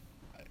 name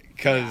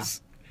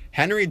because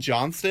Henry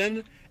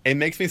Johnston. It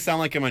makes me sound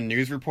like I'm a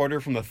news reporter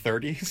from the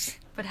 30s.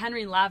 But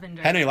Henry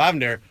Lavender. Henry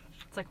Lavender.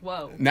 It's like,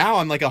 whoa. Now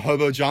I'm like a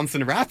Hobo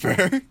Johnson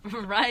rapper.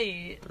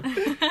 Right.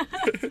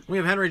 We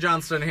have Henry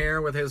Johnston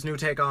here with his new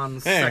take on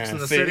Sex in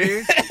the see?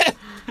 City.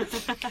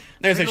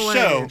 There's a Take away,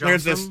 show.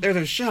 Johnson. There's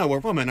a show where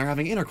women are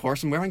having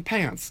intercourse and wearing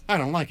pants. I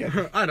don't like it.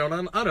 I don't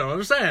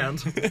understand.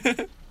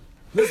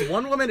 This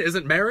one woman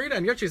isn't married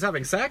and yet she's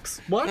having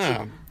sex? What?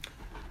 Oh.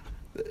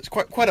 It's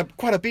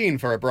quite a bean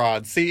for a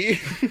broad. See.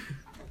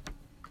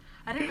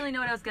 I didn't really know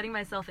what I was getting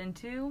myself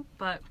into,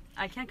 but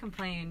I can't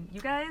complain. You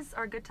guys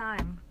are a good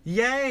time.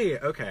 Yay!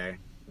 Okay.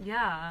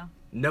 Yeah,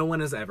 No one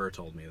has ever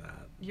told me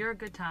that. you're a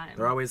good time.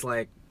 They're always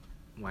like,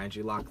 why'd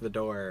you lock the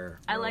door?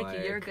 I Or like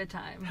you. You're a good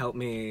time. Help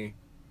me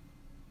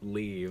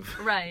leave.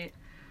 Right.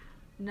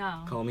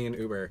 No. Call me an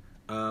Uber.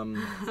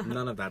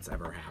 None of that's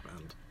ever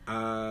happened.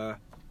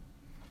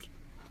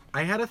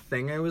 I had a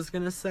thing I was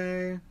gonna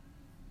say,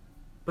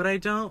 but I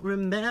don't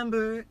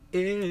remember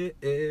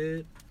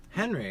it.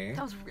 Henry.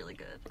 That was really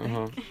good.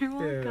 Uh-huh.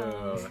 You're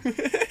welcome. Ew.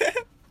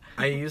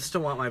 I used to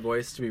want my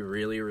voice to be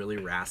really, really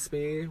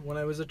raspy when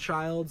I was a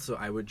child, so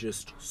I would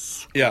just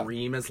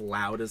scream as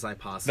loud as I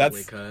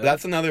possibly could.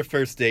 That's another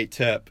first date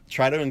tip.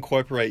 Try to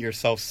incorporate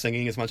yourself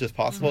singing as much as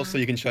possible so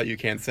you can show you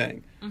can't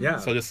sing. Yeah.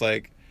 So just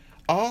like,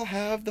 I'll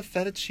have the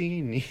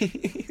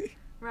fettuccine.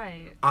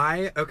 Right.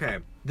 Okay,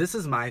 this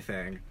is my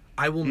thing.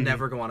 I will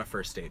never go on a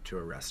first date to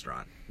a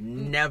restaurant.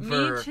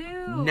 Never. Me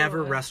too.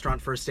 Never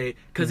restaurant first date.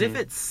 Because if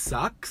it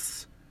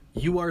sucks,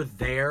 you are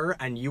there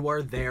and you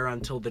are there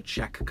until the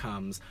check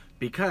comes.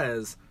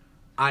 Because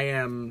I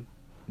am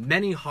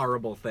many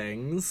horrible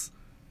things,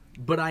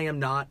 but I am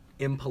not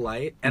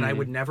impolite, and I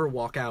would never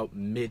walk out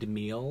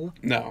mid-meal.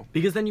 No.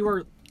 Because then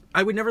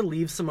I would never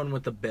leave someone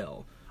with a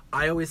bill.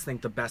 I always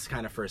think the best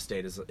kind of first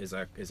date is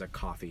a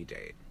coffee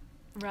date.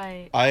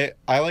 Right. I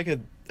like a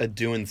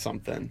doing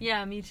something.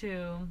 Yeah, me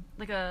too.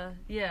 Like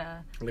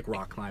Like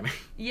rock climbing,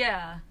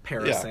 Yeah.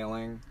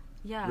 parasailing.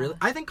 Yeah. Really,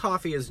 I think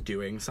coffee is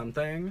doing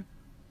something.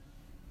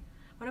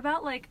 What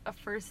about like a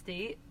first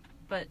date,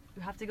 but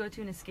you have to go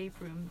to an escape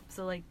room,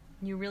 so like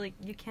you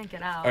can't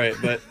get out. All right,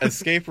 but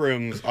escape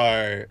rooms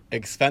are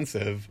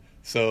expensive,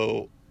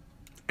 so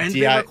And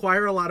DI they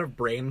require a lot of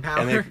brain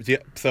power. and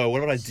so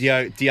what about a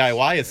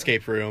DIY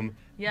escape room?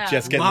 Yeah.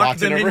 Just get Lock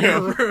locked in them a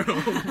your room.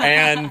 room.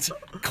 And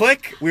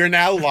click, we are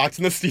now locked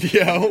in the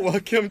studio.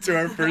 Welcome to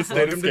our first date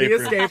Welcome to the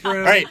escape room.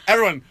 All right,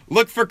 everyone,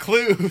 look for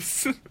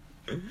clues.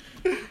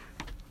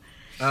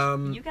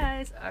 You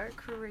guys are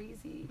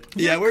crazy.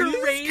 Yeah, we're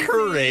crazy. just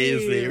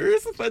crazy. We're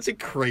just a bunch of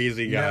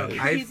crazy No, guys.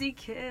 Crazy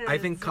kids. I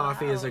think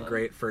coffee is a Wow.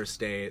 great first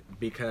date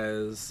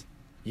because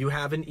you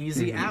have an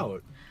easy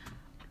out.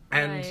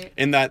 And Right.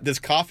 In that this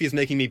coffee is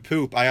making me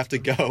poop, I have to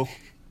go.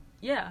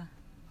 Yeah.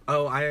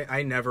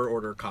 I never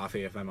order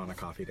coffee if I'm on a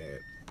coffee date.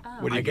 Oh.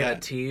 What do I you get a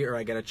get? tea or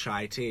I get a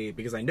chai tea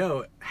because I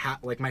know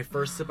like my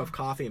first sip of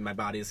coffee, my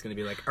body is going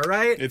to be like, all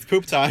right, It's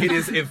poop time. it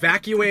is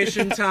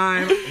evacuation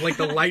time. Like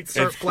the lights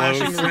start It's closed-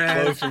 flashing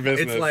red. closed for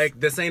business. It's like,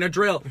 this ain't a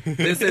drill.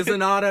 This is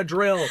not a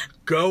drill.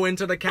 Go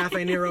into the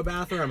Cafe Nero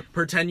bathroom.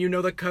 Pretend you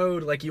know the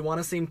code. Like you want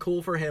to seem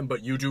cool for him,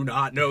 but you do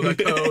not know the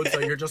code. So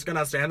you're just going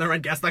to stand there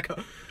and guess the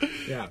code.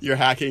 Yeah. You're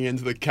hacking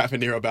into the Cafe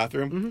Nero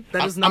bathroom.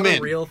 That is I'm not a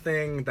in. real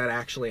thing that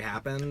actually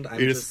happened. I'm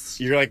You're just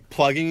you're like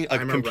plugging a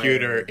I'm a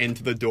computer writer.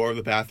 into the door of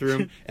the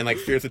bathroom and like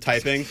fierce of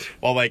typing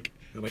while like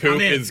like, poop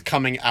 "I'm in." is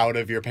coming out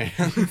of your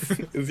pants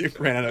as you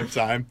ran out of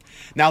time.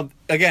 Now,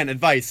 again,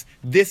 advice.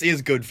 This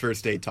is good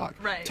first date talk.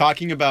 Right.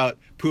 Talking about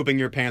pooping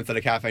your pants at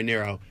a Cafe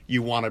Nero,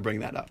 you want to bring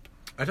that up.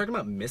 I talked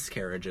about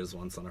miscarriages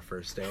once on a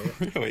first date.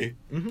 Really?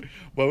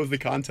 What was the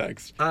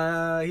context?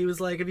 He was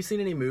like, have you seen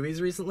any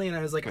movies recently? And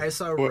I was like, I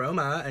saw What?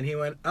 Roma. And he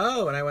went,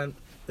 oh. And I went,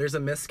 there's a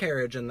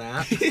miscarriage in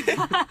that.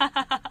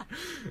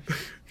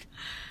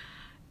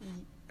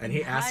 And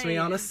he asked me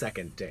on a Nice.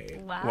 second date.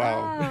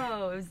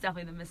 Wow. It was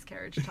definitely the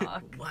miscarriage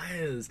talk.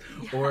 Was.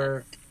 Yes.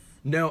 Or,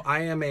 no,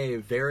 I am a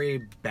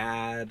very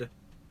bad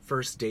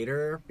first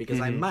dater because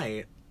I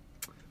might,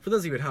 for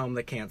those of you at home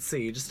that can't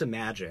see, just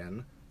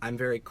imagine I'm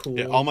very cool,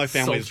 Yeah, all my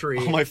family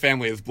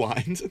is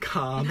blind.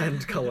 calm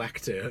and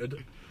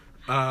collected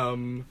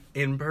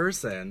in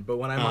person, but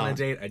when I'm on Oh. a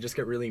date I just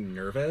get really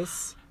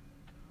nervous,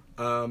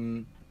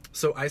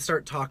 so I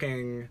start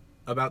talking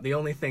about the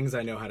only things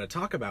I know how to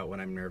talk about when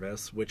I'm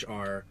nervous, which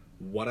are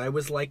what I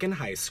was like in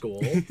high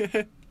school,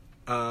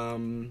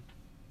 and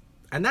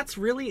that's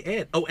really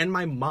it. Oh, and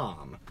my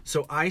mom.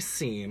 So I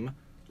seem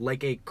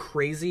like a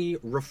crazy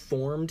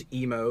reformed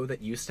emo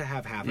that used to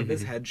have half of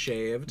his head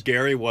shaved.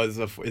 Gary is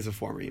a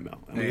former emo.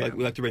 And we Yeah.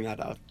 like to bring that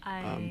up.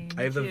 I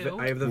I have the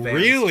Vans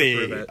Really? to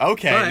prove it.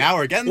 Okay, now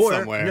we're getting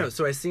somewhere. No,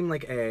 so I seem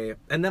like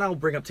and then I'll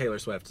bring up Taylor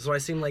Swift. So I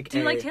seem like Do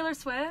you like Taylor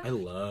Swift? I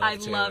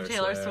love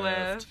Taylor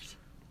Swift.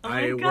 Oh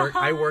I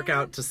my work God.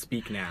 out to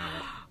speak now.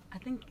 I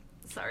think.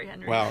 Sorry,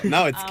 Henry. Wow.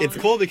 No, it's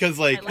cool because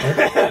I like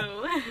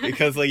love you.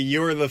 because like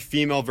you're the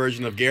female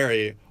version of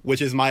Gary,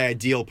 which is my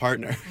ideal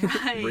partner.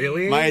 Right.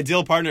 Really? My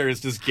ideal partner is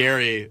just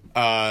Gary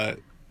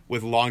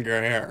with longer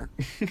hair.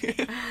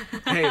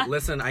 Hey,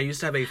 listen, I used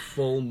to have a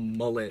full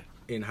mullet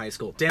in high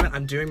school. Damn it,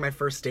 I'm doing my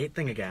first date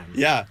thing again.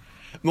 Yeah.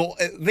 Well,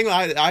 the thing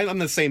I'm on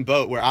the same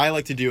boat where I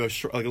like to do a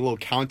little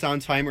countdown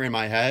timer in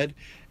my head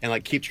and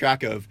like keep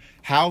track of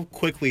how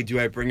quickly do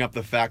I bring up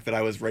the fact that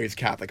I was raised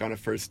Catholic on a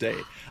first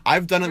date.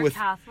 I've done You're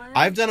Catholic?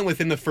 I've done it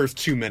within the first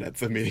 2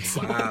 minutes of meeting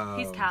someone. Wow.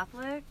 He's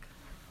Catholic?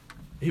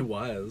 He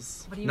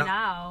was. What are you Not-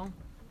 now?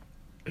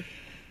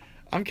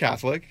 I'm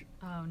Catholic.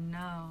 Oh,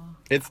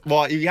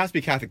 no. You have to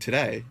be Catholic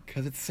today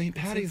because it's St.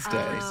 Patty's Day.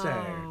 Patty's Day.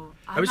 Oh,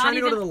 I was trying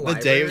to go to the library.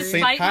 The day of St.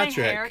 Despite Patrick.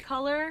 my hair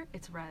color,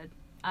 it's red.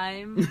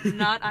 I'm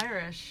not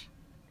Irish.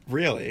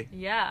 Really?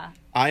 Yeah.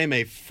 I am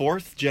a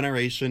 4th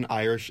generation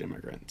Irish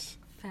immigrant.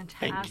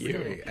 Fantastic.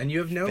 you. And you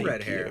have no Thank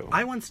red hair. you.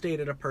 I once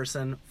dated a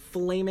person,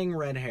 flaming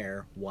red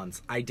hair.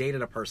 Once. I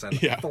dated a person,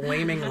 Yeah.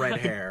 flaming red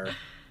hair.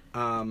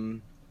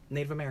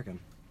 Native American.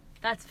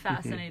 That's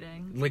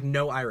fascinating. Like,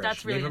 no Irish.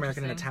 That's really Native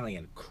American and interesting.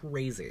 Italian.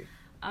 Crazy.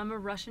 I'm a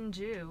Russian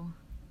Jew.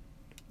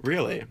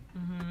 Really?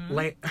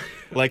 Like,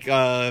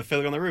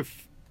 Fiddler on the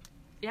Roof.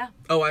 Yeah.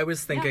 oh, I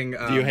was thinking...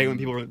 Do you hate when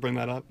people bring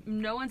that up?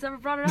 No one's ever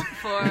brought it up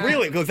before.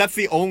 Really? Because that's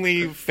the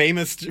only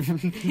famous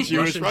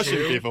Jewish Russian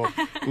Jew? people.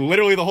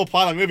 Literally, the whole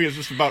plot of the movie is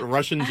just about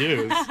Russian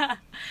Jews.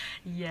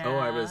 Yeah. Oh,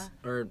 I was...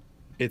 Or...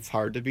 It's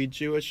hard to be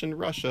Jewish in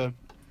Russia.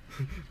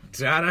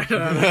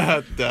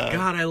 Da-da-da. Duh.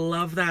 God, I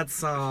love that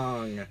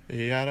song.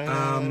 Yada,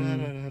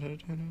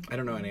 I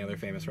don't know any other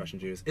famous Russian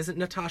Jews. Isn't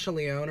Natasha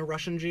Lyonne a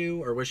Russian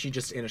Jew, or was she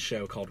just in a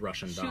show called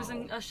Russian Doll? She was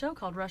in a show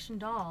called Russian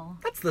Doll.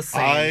 That's the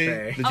same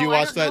thing. Did you Oh, I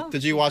watch don't know that? if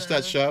Did you she's watch that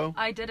a- show?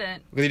 I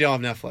didn't. Because you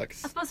don't have I was Netflix.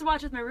 supposed to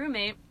watch with my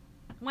roommate.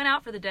 Went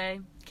out for the day.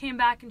 Came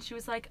back and she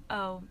was like,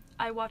 "Oh,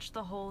 I watched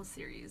the whole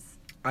series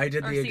I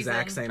did or the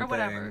exact season, same or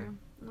whatever." thing.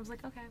 And I was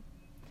like, "Okay."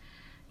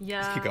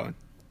 Yeah. Just keep going.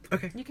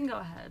 Okay. You can go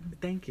ahead.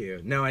 Thank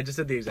you. No, I just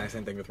did the exact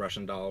same thing with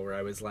Russian Doll, where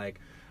I was like,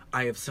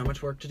 I have so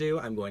much work to do.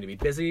 I'm going to be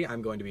busy.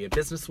 I'm going to be a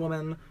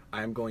businesswoman.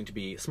 I'm going to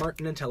be smart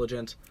and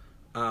intelligent.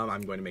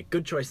 I'm going to make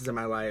good choices in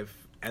my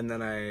life. And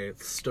then I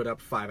stood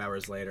up 5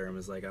 hours later and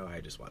was like, oh,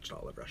 I just watched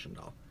all of Russian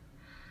Doll.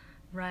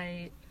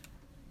 Right.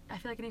 I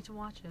feel like I need to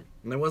watch it.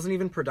 And it wasn't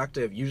even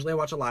productive. Usually I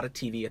watch a lot of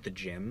TV at the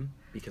gym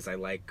because I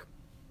like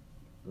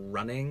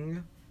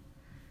running.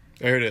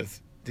 There it is.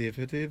 Sing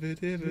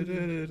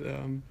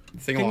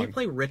Can along. you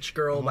play Rich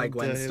Girl by All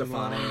Gwen day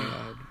Stefani?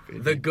 long,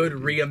 The good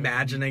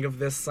reimagining of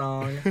this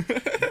song.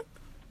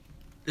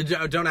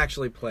 Don't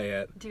actually play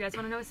it. Do you guys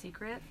want to know a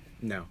secret?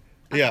 No.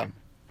 Yeah.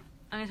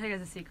 I'm gonna tell you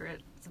guys a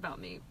secret. It's about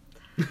me.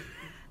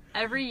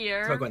 Every It's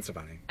year, about Gwen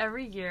Stefani.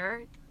 every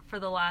year for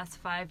the last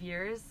 5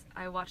 years,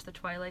 I watch the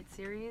Twilight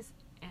series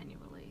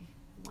annually,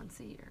 once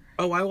a year.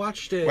 Oh, I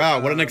watched it.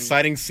 Wow, what an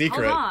exciting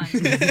secret. Hold on.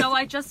 So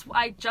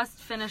I just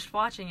finished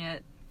watching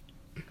it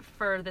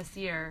for this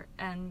year,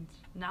 and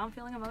now I'm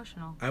feeling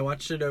emotional. I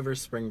watched it over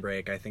spring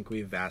break. I think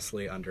we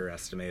vastly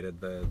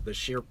underestimated the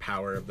sheer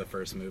power of the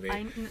first movie.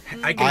 I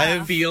yeah.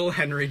 can feel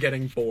Henry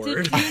getting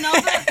bored. Do you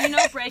know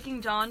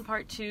Breaking Dawn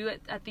Part 2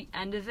 at the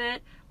end of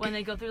it when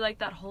they go through like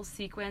that whole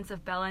sequence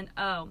of Bella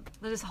and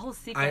there's a whole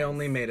sequence. I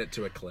only made it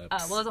to Eclipse.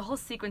 Well, there's a whole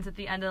sequence at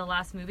the end of the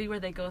last movie where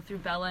they go through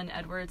Bella and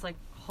Edward's like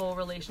whole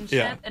relationship,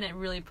 Yeah. and it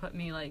really put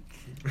me like.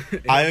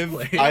 I've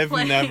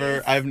place.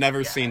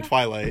 never Yeah. seen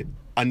Twilight.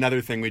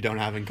 Another thing we don't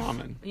have in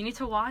common. You need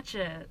to watch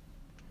it.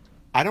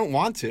 I don't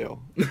want to.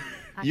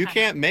 You Okay.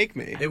 can't make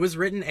me. It was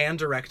written and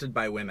directed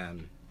by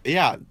women.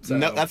 Yeah, So-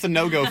 no, that's a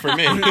no-go for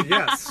me.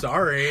 Yeah,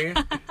 sorry.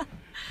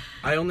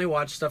 I only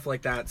watch stuff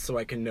like that so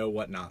I can know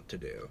what not to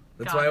do.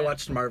 That's Got why I it.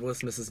 watched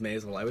Marvelous Mrs.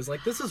 Maisel. I was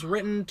like, this is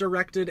written,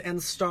 directed,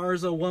 and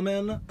stars a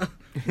woman?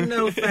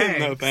 No thanks.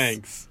 No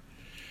thanks.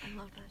 I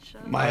love that show.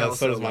 My- I so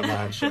also does my love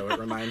that mom. show. It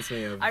reminds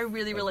me of I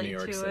really of relate New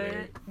York to City.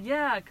 it.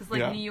 Yeah, because like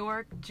Yeah. New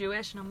York,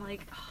 Jewish, and I'm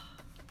like,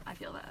 I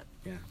feel that.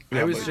 Yeah.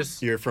 Yeah, I was but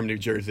just... You're from New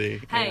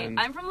Jersey. Hey, and-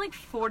 I'm from like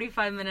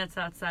 45 minutes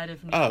outside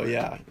of New Oh York.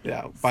 yeah,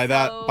 yeah. By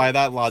So-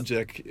 that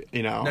logic,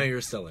 you know. No,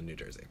 you're still in New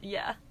Jersey.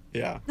 Yeah.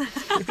 Yeah.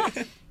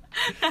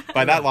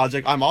 By that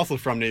logic, I'm also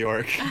from New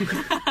York.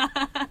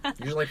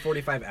 You're like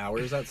 45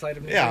 hours outside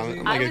of New Yeah, Jersey?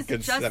 I'm like I a was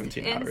good just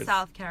 17 in hours.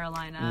 South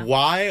Carolina.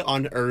 Why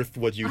on earth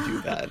would you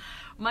do that?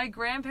 My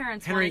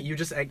grandparents Henry, wanted- you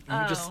just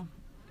Oh.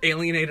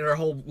 alienated our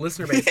whole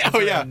listener base. Oh,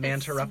 after yeah. I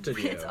interrupted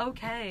you. It's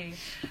okay.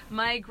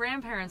 My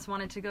grandparents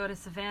wanted to go to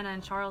Savannah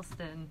and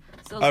Charleston,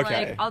 so I was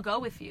Okay. like, I'll go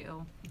with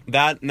you.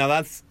 That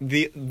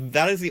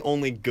is the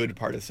only good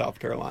part of South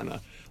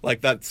Carolina.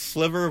 Like that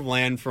sliver of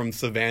land from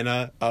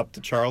Savannah up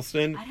to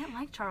Charleston. I didn't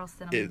like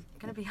Charleston. I'm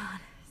gonna be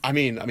honest. I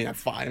mean that's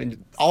fine. I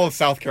mean, all of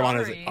South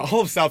Carolina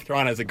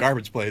is a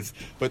garbage place,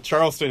 but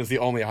Charleston is the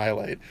only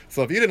highlight.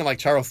 So if you didn't like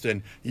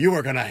Charleston, you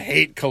were gonna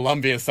hate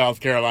Columbia,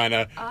 South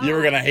Carolina. You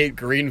were gonna hate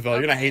Greenville.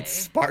 You're gonna hate Okay.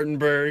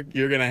 Spartanburg.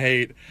 You're gonna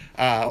hate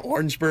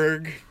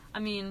Orangeburg.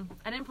 I mean,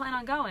 I didn't plan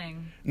on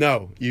going,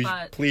 No, you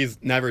But- please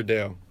never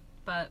do,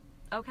 but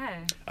okay.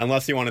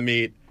 unless you want to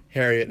meet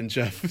Harriet and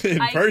Jeff in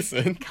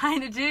person.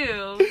 Kind of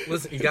do.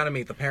 Listen, you gotta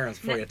meet the parents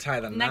before you tie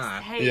the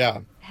knot. Hey, Yeah.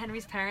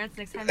 Henry's parents,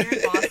 next time you're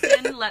in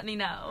Boston, let me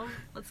know.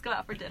 Let's go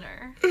out for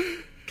dinner.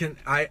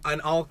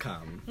 And I'll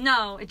come.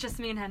 No, it's just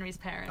me and Henry's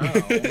parents.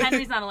 Oh.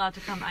 Henry's not allowed to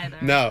come either.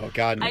 No,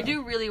 God, no. I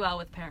do really well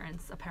with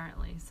parents,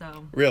 apparently.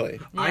 So Really?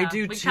 yeah, I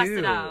do we too.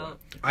 tested out.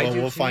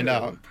 We'll find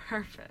out.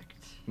 Perfect.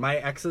 My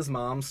ex's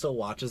mom still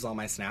watches all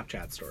my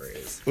Snapchat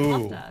stories. Ooh.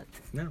 Love that.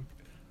 No.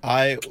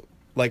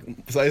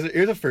 So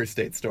here's a first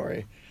date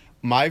story.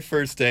 My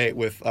first date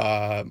with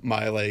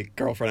my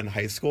girlfriend in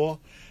high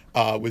school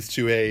was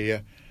to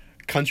a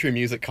country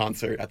music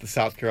concert at the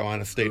South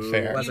Carolina State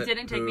Fair. was You it?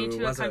 didn't take me Who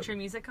to a was it? country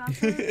music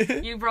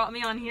concert? You brought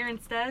me on here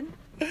instead?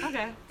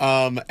 Okay.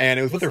 And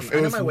it was with Listen, her. I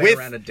It know was my way with.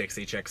 around a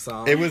Dixie Chick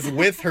song. It was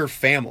with her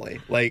family.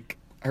 Like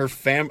her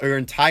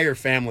entire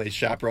family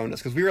chaperoned us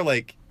because we were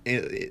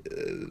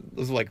it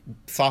was like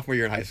sophomore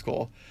year in high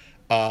school,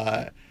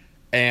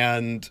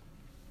 and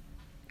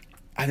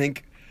I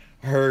think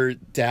her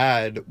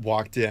dad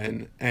walked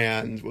in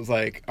and was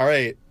like, "All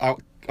right, I'll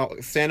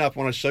stand up. I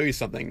want to show you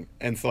something."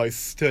 And so I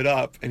stood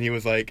up, and he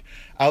was like,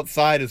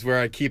 "Outside is where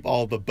I keep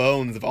all the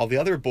bones of all the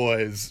other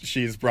boys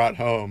she's brought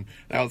home."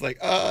 And I was like,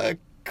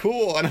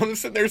 cool. And I'm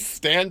just sitting there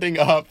standing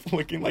up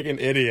looking like an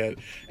idiot.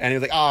 And he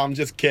was like, "Oh, I'm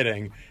just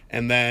kidding."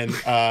 And then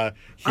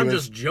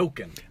just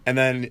joking. And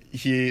then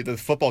the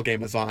football game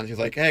was on. He was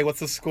like, "Hey, what's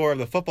the score of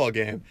the football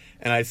game?"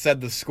 And I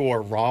said the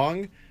score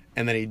wrong,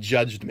 and then he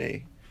judged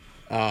me.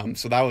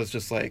 So that was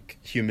just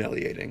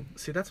humiliating.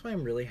 See, that's why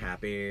I'm really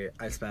happy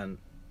I spent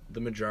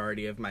the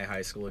majority of my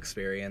high school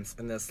experience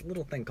in this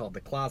little thing called the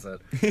closet.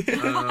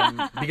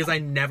 Because I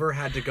never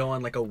had to go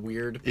on a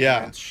weird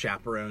parents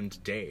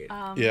chaperoned date.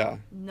 Yeah.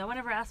 No one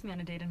ever asked me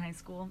on a date in high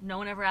school. No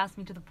one ever asked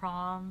me to the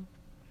prom.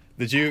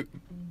 Did you?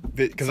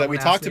 Because Someone we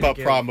asked talked me to about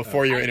give- prom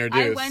before you were I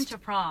introduced. went to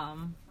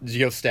prom. Did you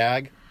go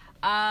stag?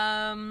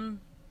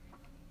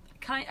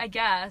 I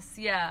guess,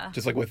 yeah.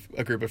 Just with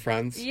a group of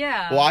friends?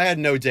 Yeah. Well, I had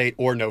no date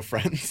or no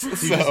friends. So, You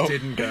just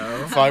didn't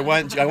go? so I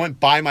went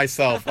by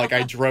myself.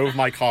 I drove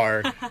my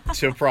car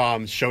to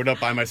prom, showed up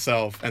by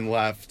myself, and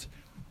left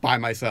by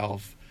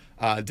myself.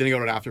 Didn't go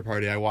to an after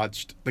party. I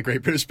watched the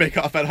Great British Bake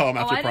Off at home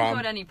after I prom. didn't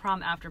go to any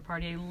prom after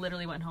party. I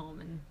literally went home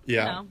and,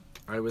 Yeah.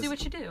 do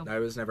what you do. I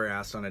was never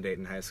asked on a date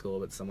in high school,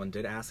 but someone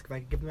did ask if I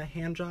could give them a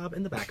hand job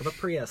in the back of a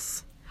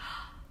Prius.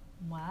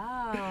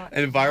 Wow.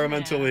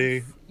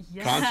 Environmentally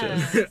Yes.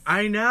 conscious.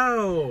 I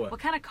know! What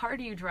kind of car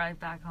do you drive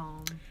back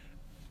home?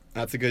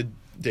 That's a good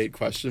date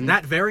question.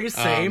 That very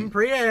same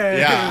Prius!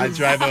 Yeah, I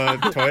drive a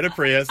Toyota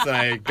Prius, and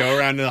I go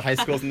around to the high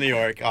schools in New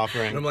York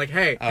offering. And I'm like,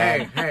 hey,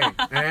 I'm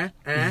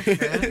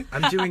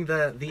doing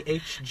the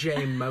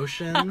HJ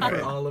motion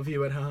for all of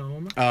you at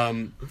home.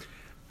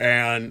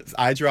 And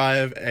I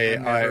drive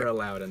I'm never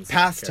allowed in South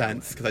past Carolina.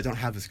 tense because I don't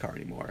have this car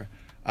anymore.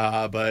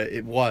 But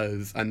it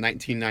was a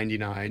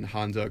 1999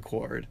 Honda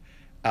Accord.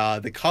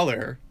 The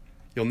color,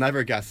 you'll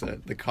never guess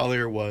it. The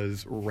color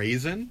was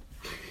raisin.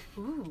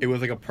 Ooh. It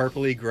was a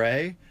purpley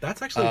gray.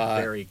 That's actually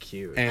very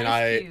cute. And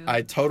That is I cute.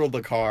 I totaled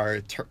the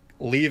car,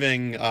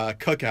 leaving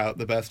Cookout,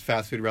 the best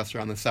fast food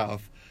restaurant in the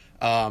South.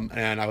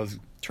 And I was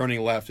turning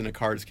left, and a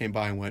car just came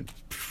by and went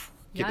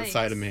get the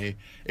side of Yikes.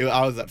 me.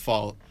 I was at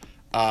fault.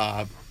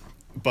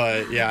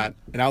 But yeah,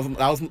 and I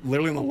was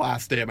literally on the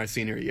last day of my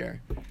senior year.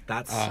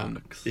 That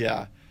sucks.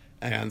 Yeah,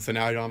 and so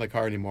now I don't have a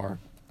car anymore.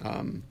 I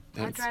drive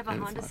a and it's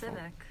Honda my fault.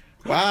 Civic.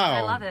 Wow,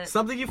 I love it.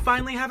 Something you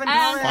finally have in And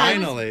common.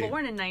 Finally. I was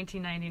born in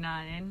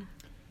 1999.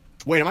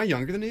 Wait, am I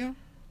younger than you?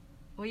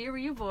 What year were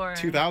you born?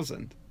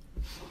 2000.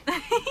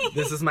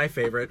 This is my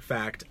favorite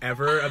fact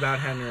ever about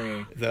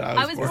Henry. That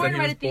I was born. born He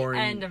right was at the born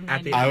end of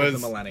at the 99. end I of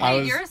was- the millennium. I Hey,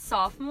 was- you're a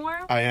sophomore?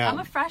 I am. I'm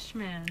a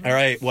freshman. All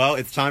right, well,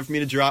 it's time for me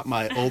to drop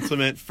my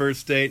ultimate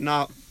first date,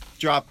 not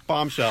drop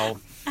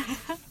bombshell.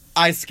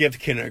 I skipped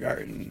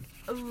kindergarten.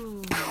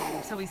 Ooh,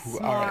 so he's All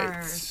smart.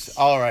 right,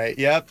 all right,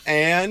 yep,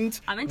 and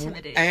I'm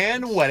intimidated.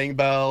 and wedding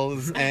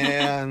bells,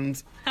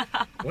 and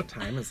What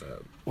time is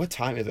it? what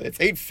time is it? It's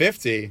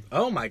 8:50.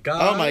 Oh my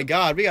god. Oh my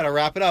God, we gotta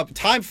wrap it up.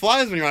 Time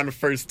flies when you're on a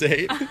first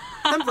date.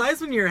 Time flies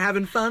when you're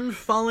having fun,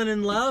 falling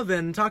in love,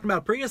 and talking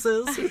about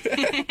Priuses.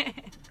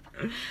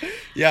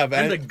 Yeah, but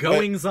and the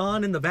goings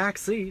on in the back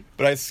seat.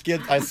 But I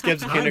skipped Hi,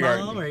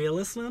 kindergarten. Mom, are you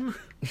listening?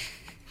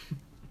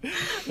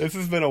 This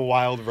has been a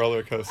wild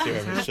roller coaster of a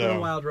It's been a show.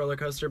 wild roller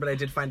coaster, but I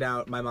did find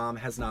out my mom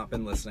has not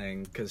been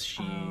listening because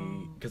Oh.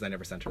 I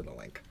never sent her the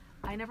link.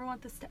 I never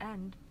want this to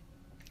end.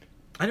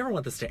 I never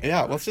want this to end.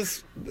 Yeah, we'll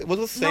just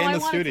stay no, in I the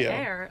want studio. it to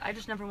air. I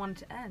just never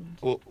want it to end.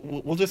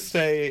 We'll just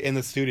stay in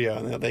the studio,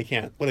 and they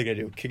can't. What are they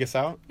gonna do? Kick us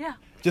out? Yeah.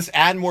 Just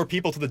add more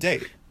people to the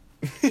date.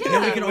 And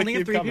we can only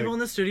have keep 3 coming. people in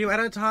the studio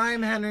at a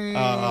time, Henry.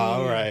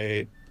 All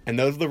right. And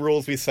those are the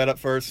rules we set up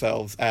for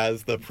ourselves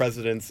as the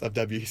presidents of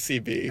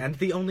WCB. And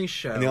the only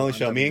show. And the only on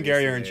show. Me and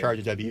Gary are in WCB. charge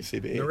of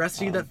WCB. The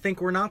rest of you that think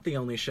we're not the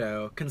only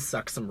show can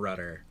suck some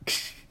rudder.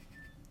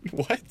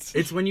 What?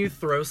 It's when you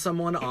throw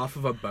someone off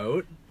of a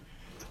boat,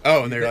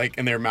 Oh, and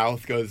and their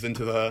mouth goes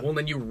into the. well,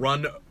 then you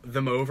run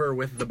them over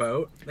with the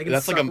boat. They can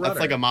That's suck like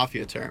rudder. a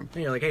mafia term.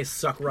 And you're like, hey,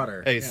 suck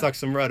rudder. Hey, Yeah. suck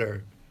some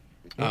rudder.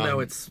 Well, no,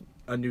 it's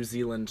a New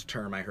Zealand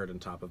term I heard on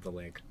top of the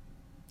lake.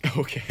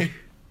 Okay.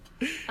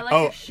 I like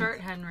Oh. your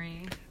shirt,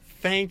 Henry.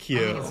 Thank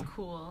you. He's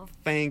cool.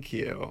 Thank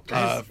you.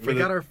 Guys, we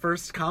got our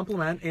first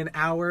compliment in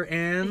our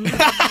end.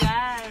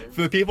 Yes.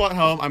 For the people at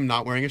home, I'm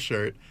not wearing a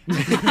shirt.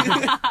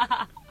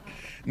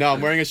 No,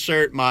 I'm wearing a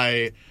shirt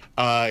my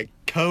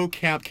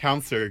co-camp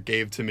counselor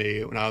gave to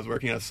me when I was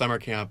working at a summer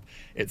camp.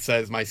 It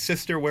says, "My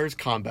sister wears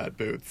combat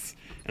boots."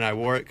 And I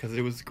wore it because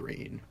it was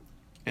green.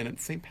 And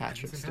it's St.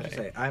 Patrick's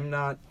Day. I'm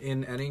not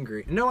in any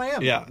green. No, I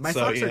am. Yeah, My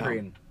so, socks you are know.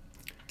 green.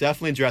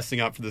 Definitely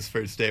dressing up for this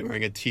first date,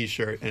 wearing a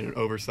t-shirt and an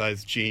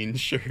oversized jean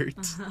shirt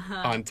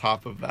on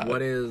top of that.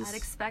 What is... I'd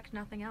expect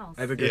nothing else.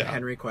 I have a good Yeah.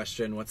 Henry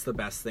question. What's the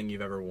best thing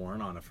you've ever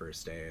worn on a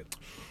first date?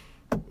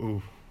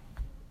 Ooh.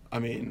 I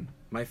mean...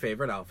 My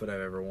favorite outfit I've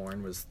ever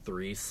worn was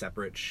 3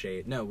 separate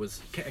shades. No,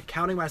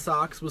 counting my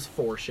socks, was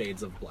 4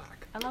 shades of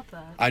black. I love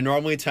that. I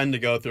normally tend to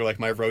go through like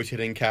my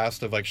rotating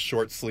cast of like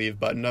short sleeve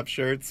button up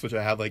shirts, which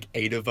I have like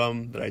 8 of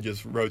them that I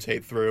just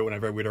rotate through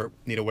whenever we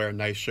need to wear a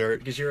nice shirt.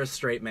 Because you're a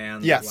straight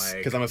man. Yes,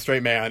 because I'm a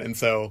straight man, and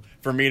so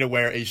for me to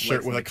wear a shirt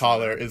Let's with a mix it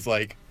collar up. is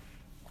like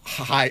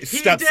high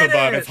steps did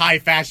above. it! It's high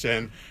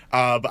fashion.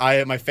 But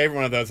my favorite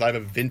one of those, I have a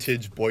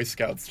vintage Boy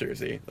Scouts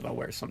jersey that I'll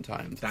wear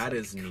sometimes. That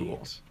It's, is like,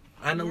 neat.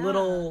 And a Yeah.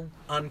 little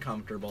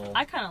uncomfortable.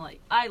 I kind of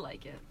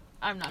like it.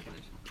 I'm not gonna.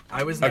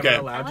 I was never Okay.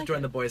 allowed I to like join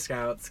it. the Boy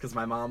Scouts because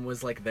my mom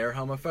was like, they're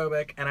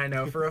homophobic, and I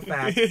know for a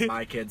fact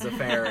my kid's a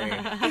fairy.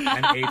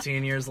 And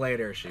 18 years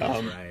later, she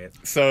was right.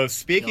 So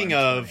speaking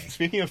No, I'm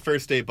 20. of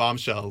first date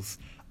bombshells,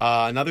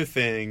 another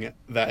thing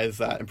that is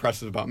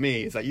impressive about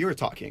me is that you were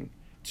talking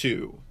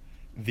to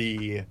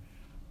the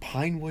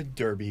Pinewood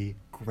Derby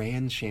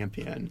Grand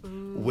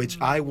Champion, which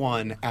I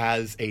won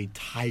as a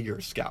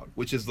Tiger Scout,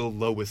 which is the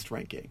lowest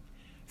ranking.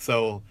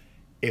 So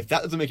if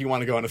that doesn't make you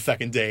want to go on a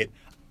second date,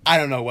 I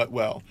don't know what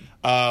will.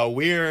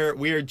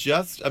 We're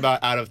just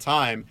about out of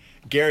time.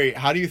 Gary,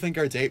 how do you think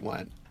our date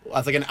went?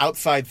 As like an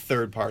outside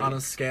third party. On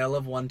a scale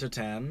of 1 to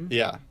 10,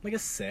 Yeah. like a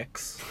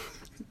 6.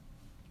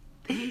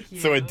 Thank you.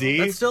 So a D?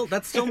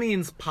 That still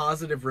means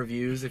positive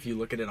reviews if you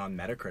look at it on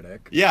Metacritic.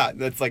 Yeah,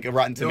 that's like a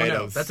Rotten No,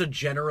 Tomatoes. that's a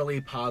generally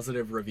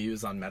positive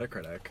reviews on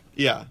Metacritic.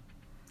 Yeah.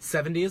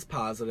 70 is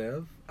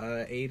positive,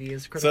 80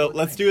 is critical. So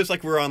let's do this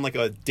like we're on like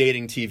a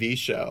dating TV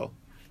show.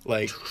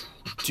 Like,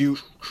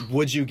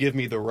 would you give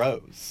me the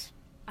rose?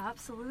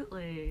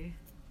 Absolutely.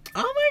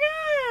 Oh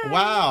my god!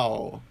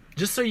 Wow.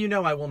 Just so you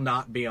know, I will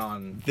not be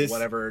on This-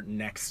 whatever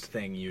next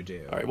thing you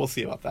do. All right, we'll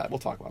see about that. We'll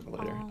talk about it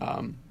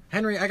later.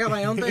 Henry, I got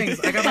my own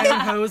things. I got my own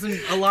hose and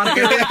a lot of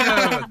area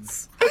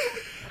codes.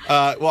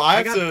 Well, I I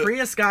have got to.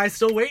 Prius guy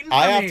still waiting for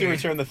I me. have to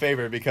return the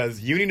favor because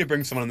you need to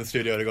bring someone in the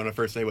studio to go on a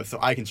first date with, so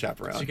I can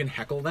chaperone. So you can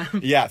heckle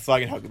them. Yeah, so I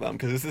can hug them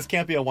because this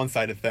can't be a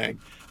one-sided thing.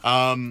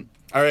 All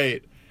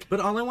right. But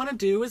all I want to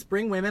do is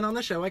bring women on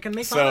the show I can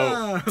make So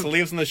fun of. to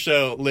leave us on the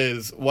show,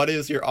 Liz, what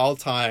is your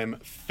all-time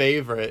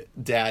favorite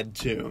dad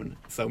tune?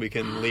 So we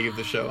can leave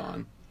the show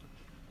on.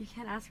 You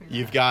can't ask me that.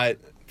 You've got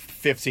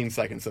 15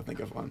 seconds to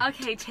think of one.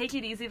 Okay, Take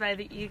It Easy by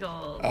the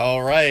Eagles.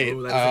 All right.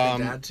 Ooh, that's a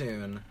good dad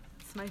tune.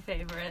 It's my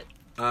favorite.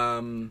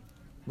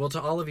 Well,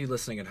 to all of you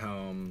listening at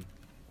home,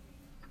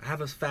 have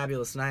a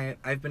fabulous night.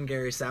 I've been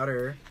Gary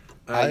Souter.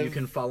 You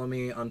can follow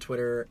me on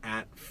Twitter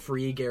at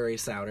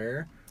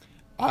 @FreeGarySouter.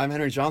 I'm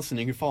Henry Johnson.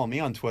 You can follow me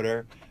on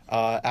Twitter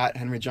at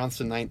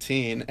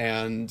HenryJohnson19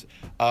 and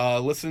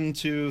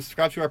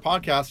subscribe to our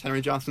podcast, Henry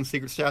Johnson's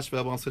Secret Stash,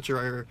 available on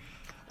Stitcher,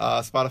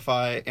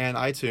 Spotify, and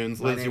iTunes.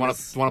 My Liz, name you want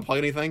is- to plug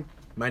anything?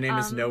 My name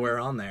is nowhere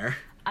on there.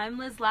 I'm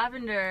Liz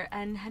Lavender,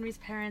 and Henry's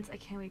parents, I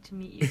can't wait to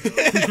meet you.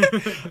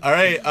 All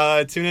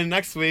right, tune in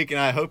next week, and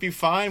I hope you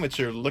find what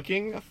you're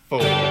looking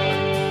for.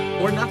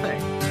 Or nothing.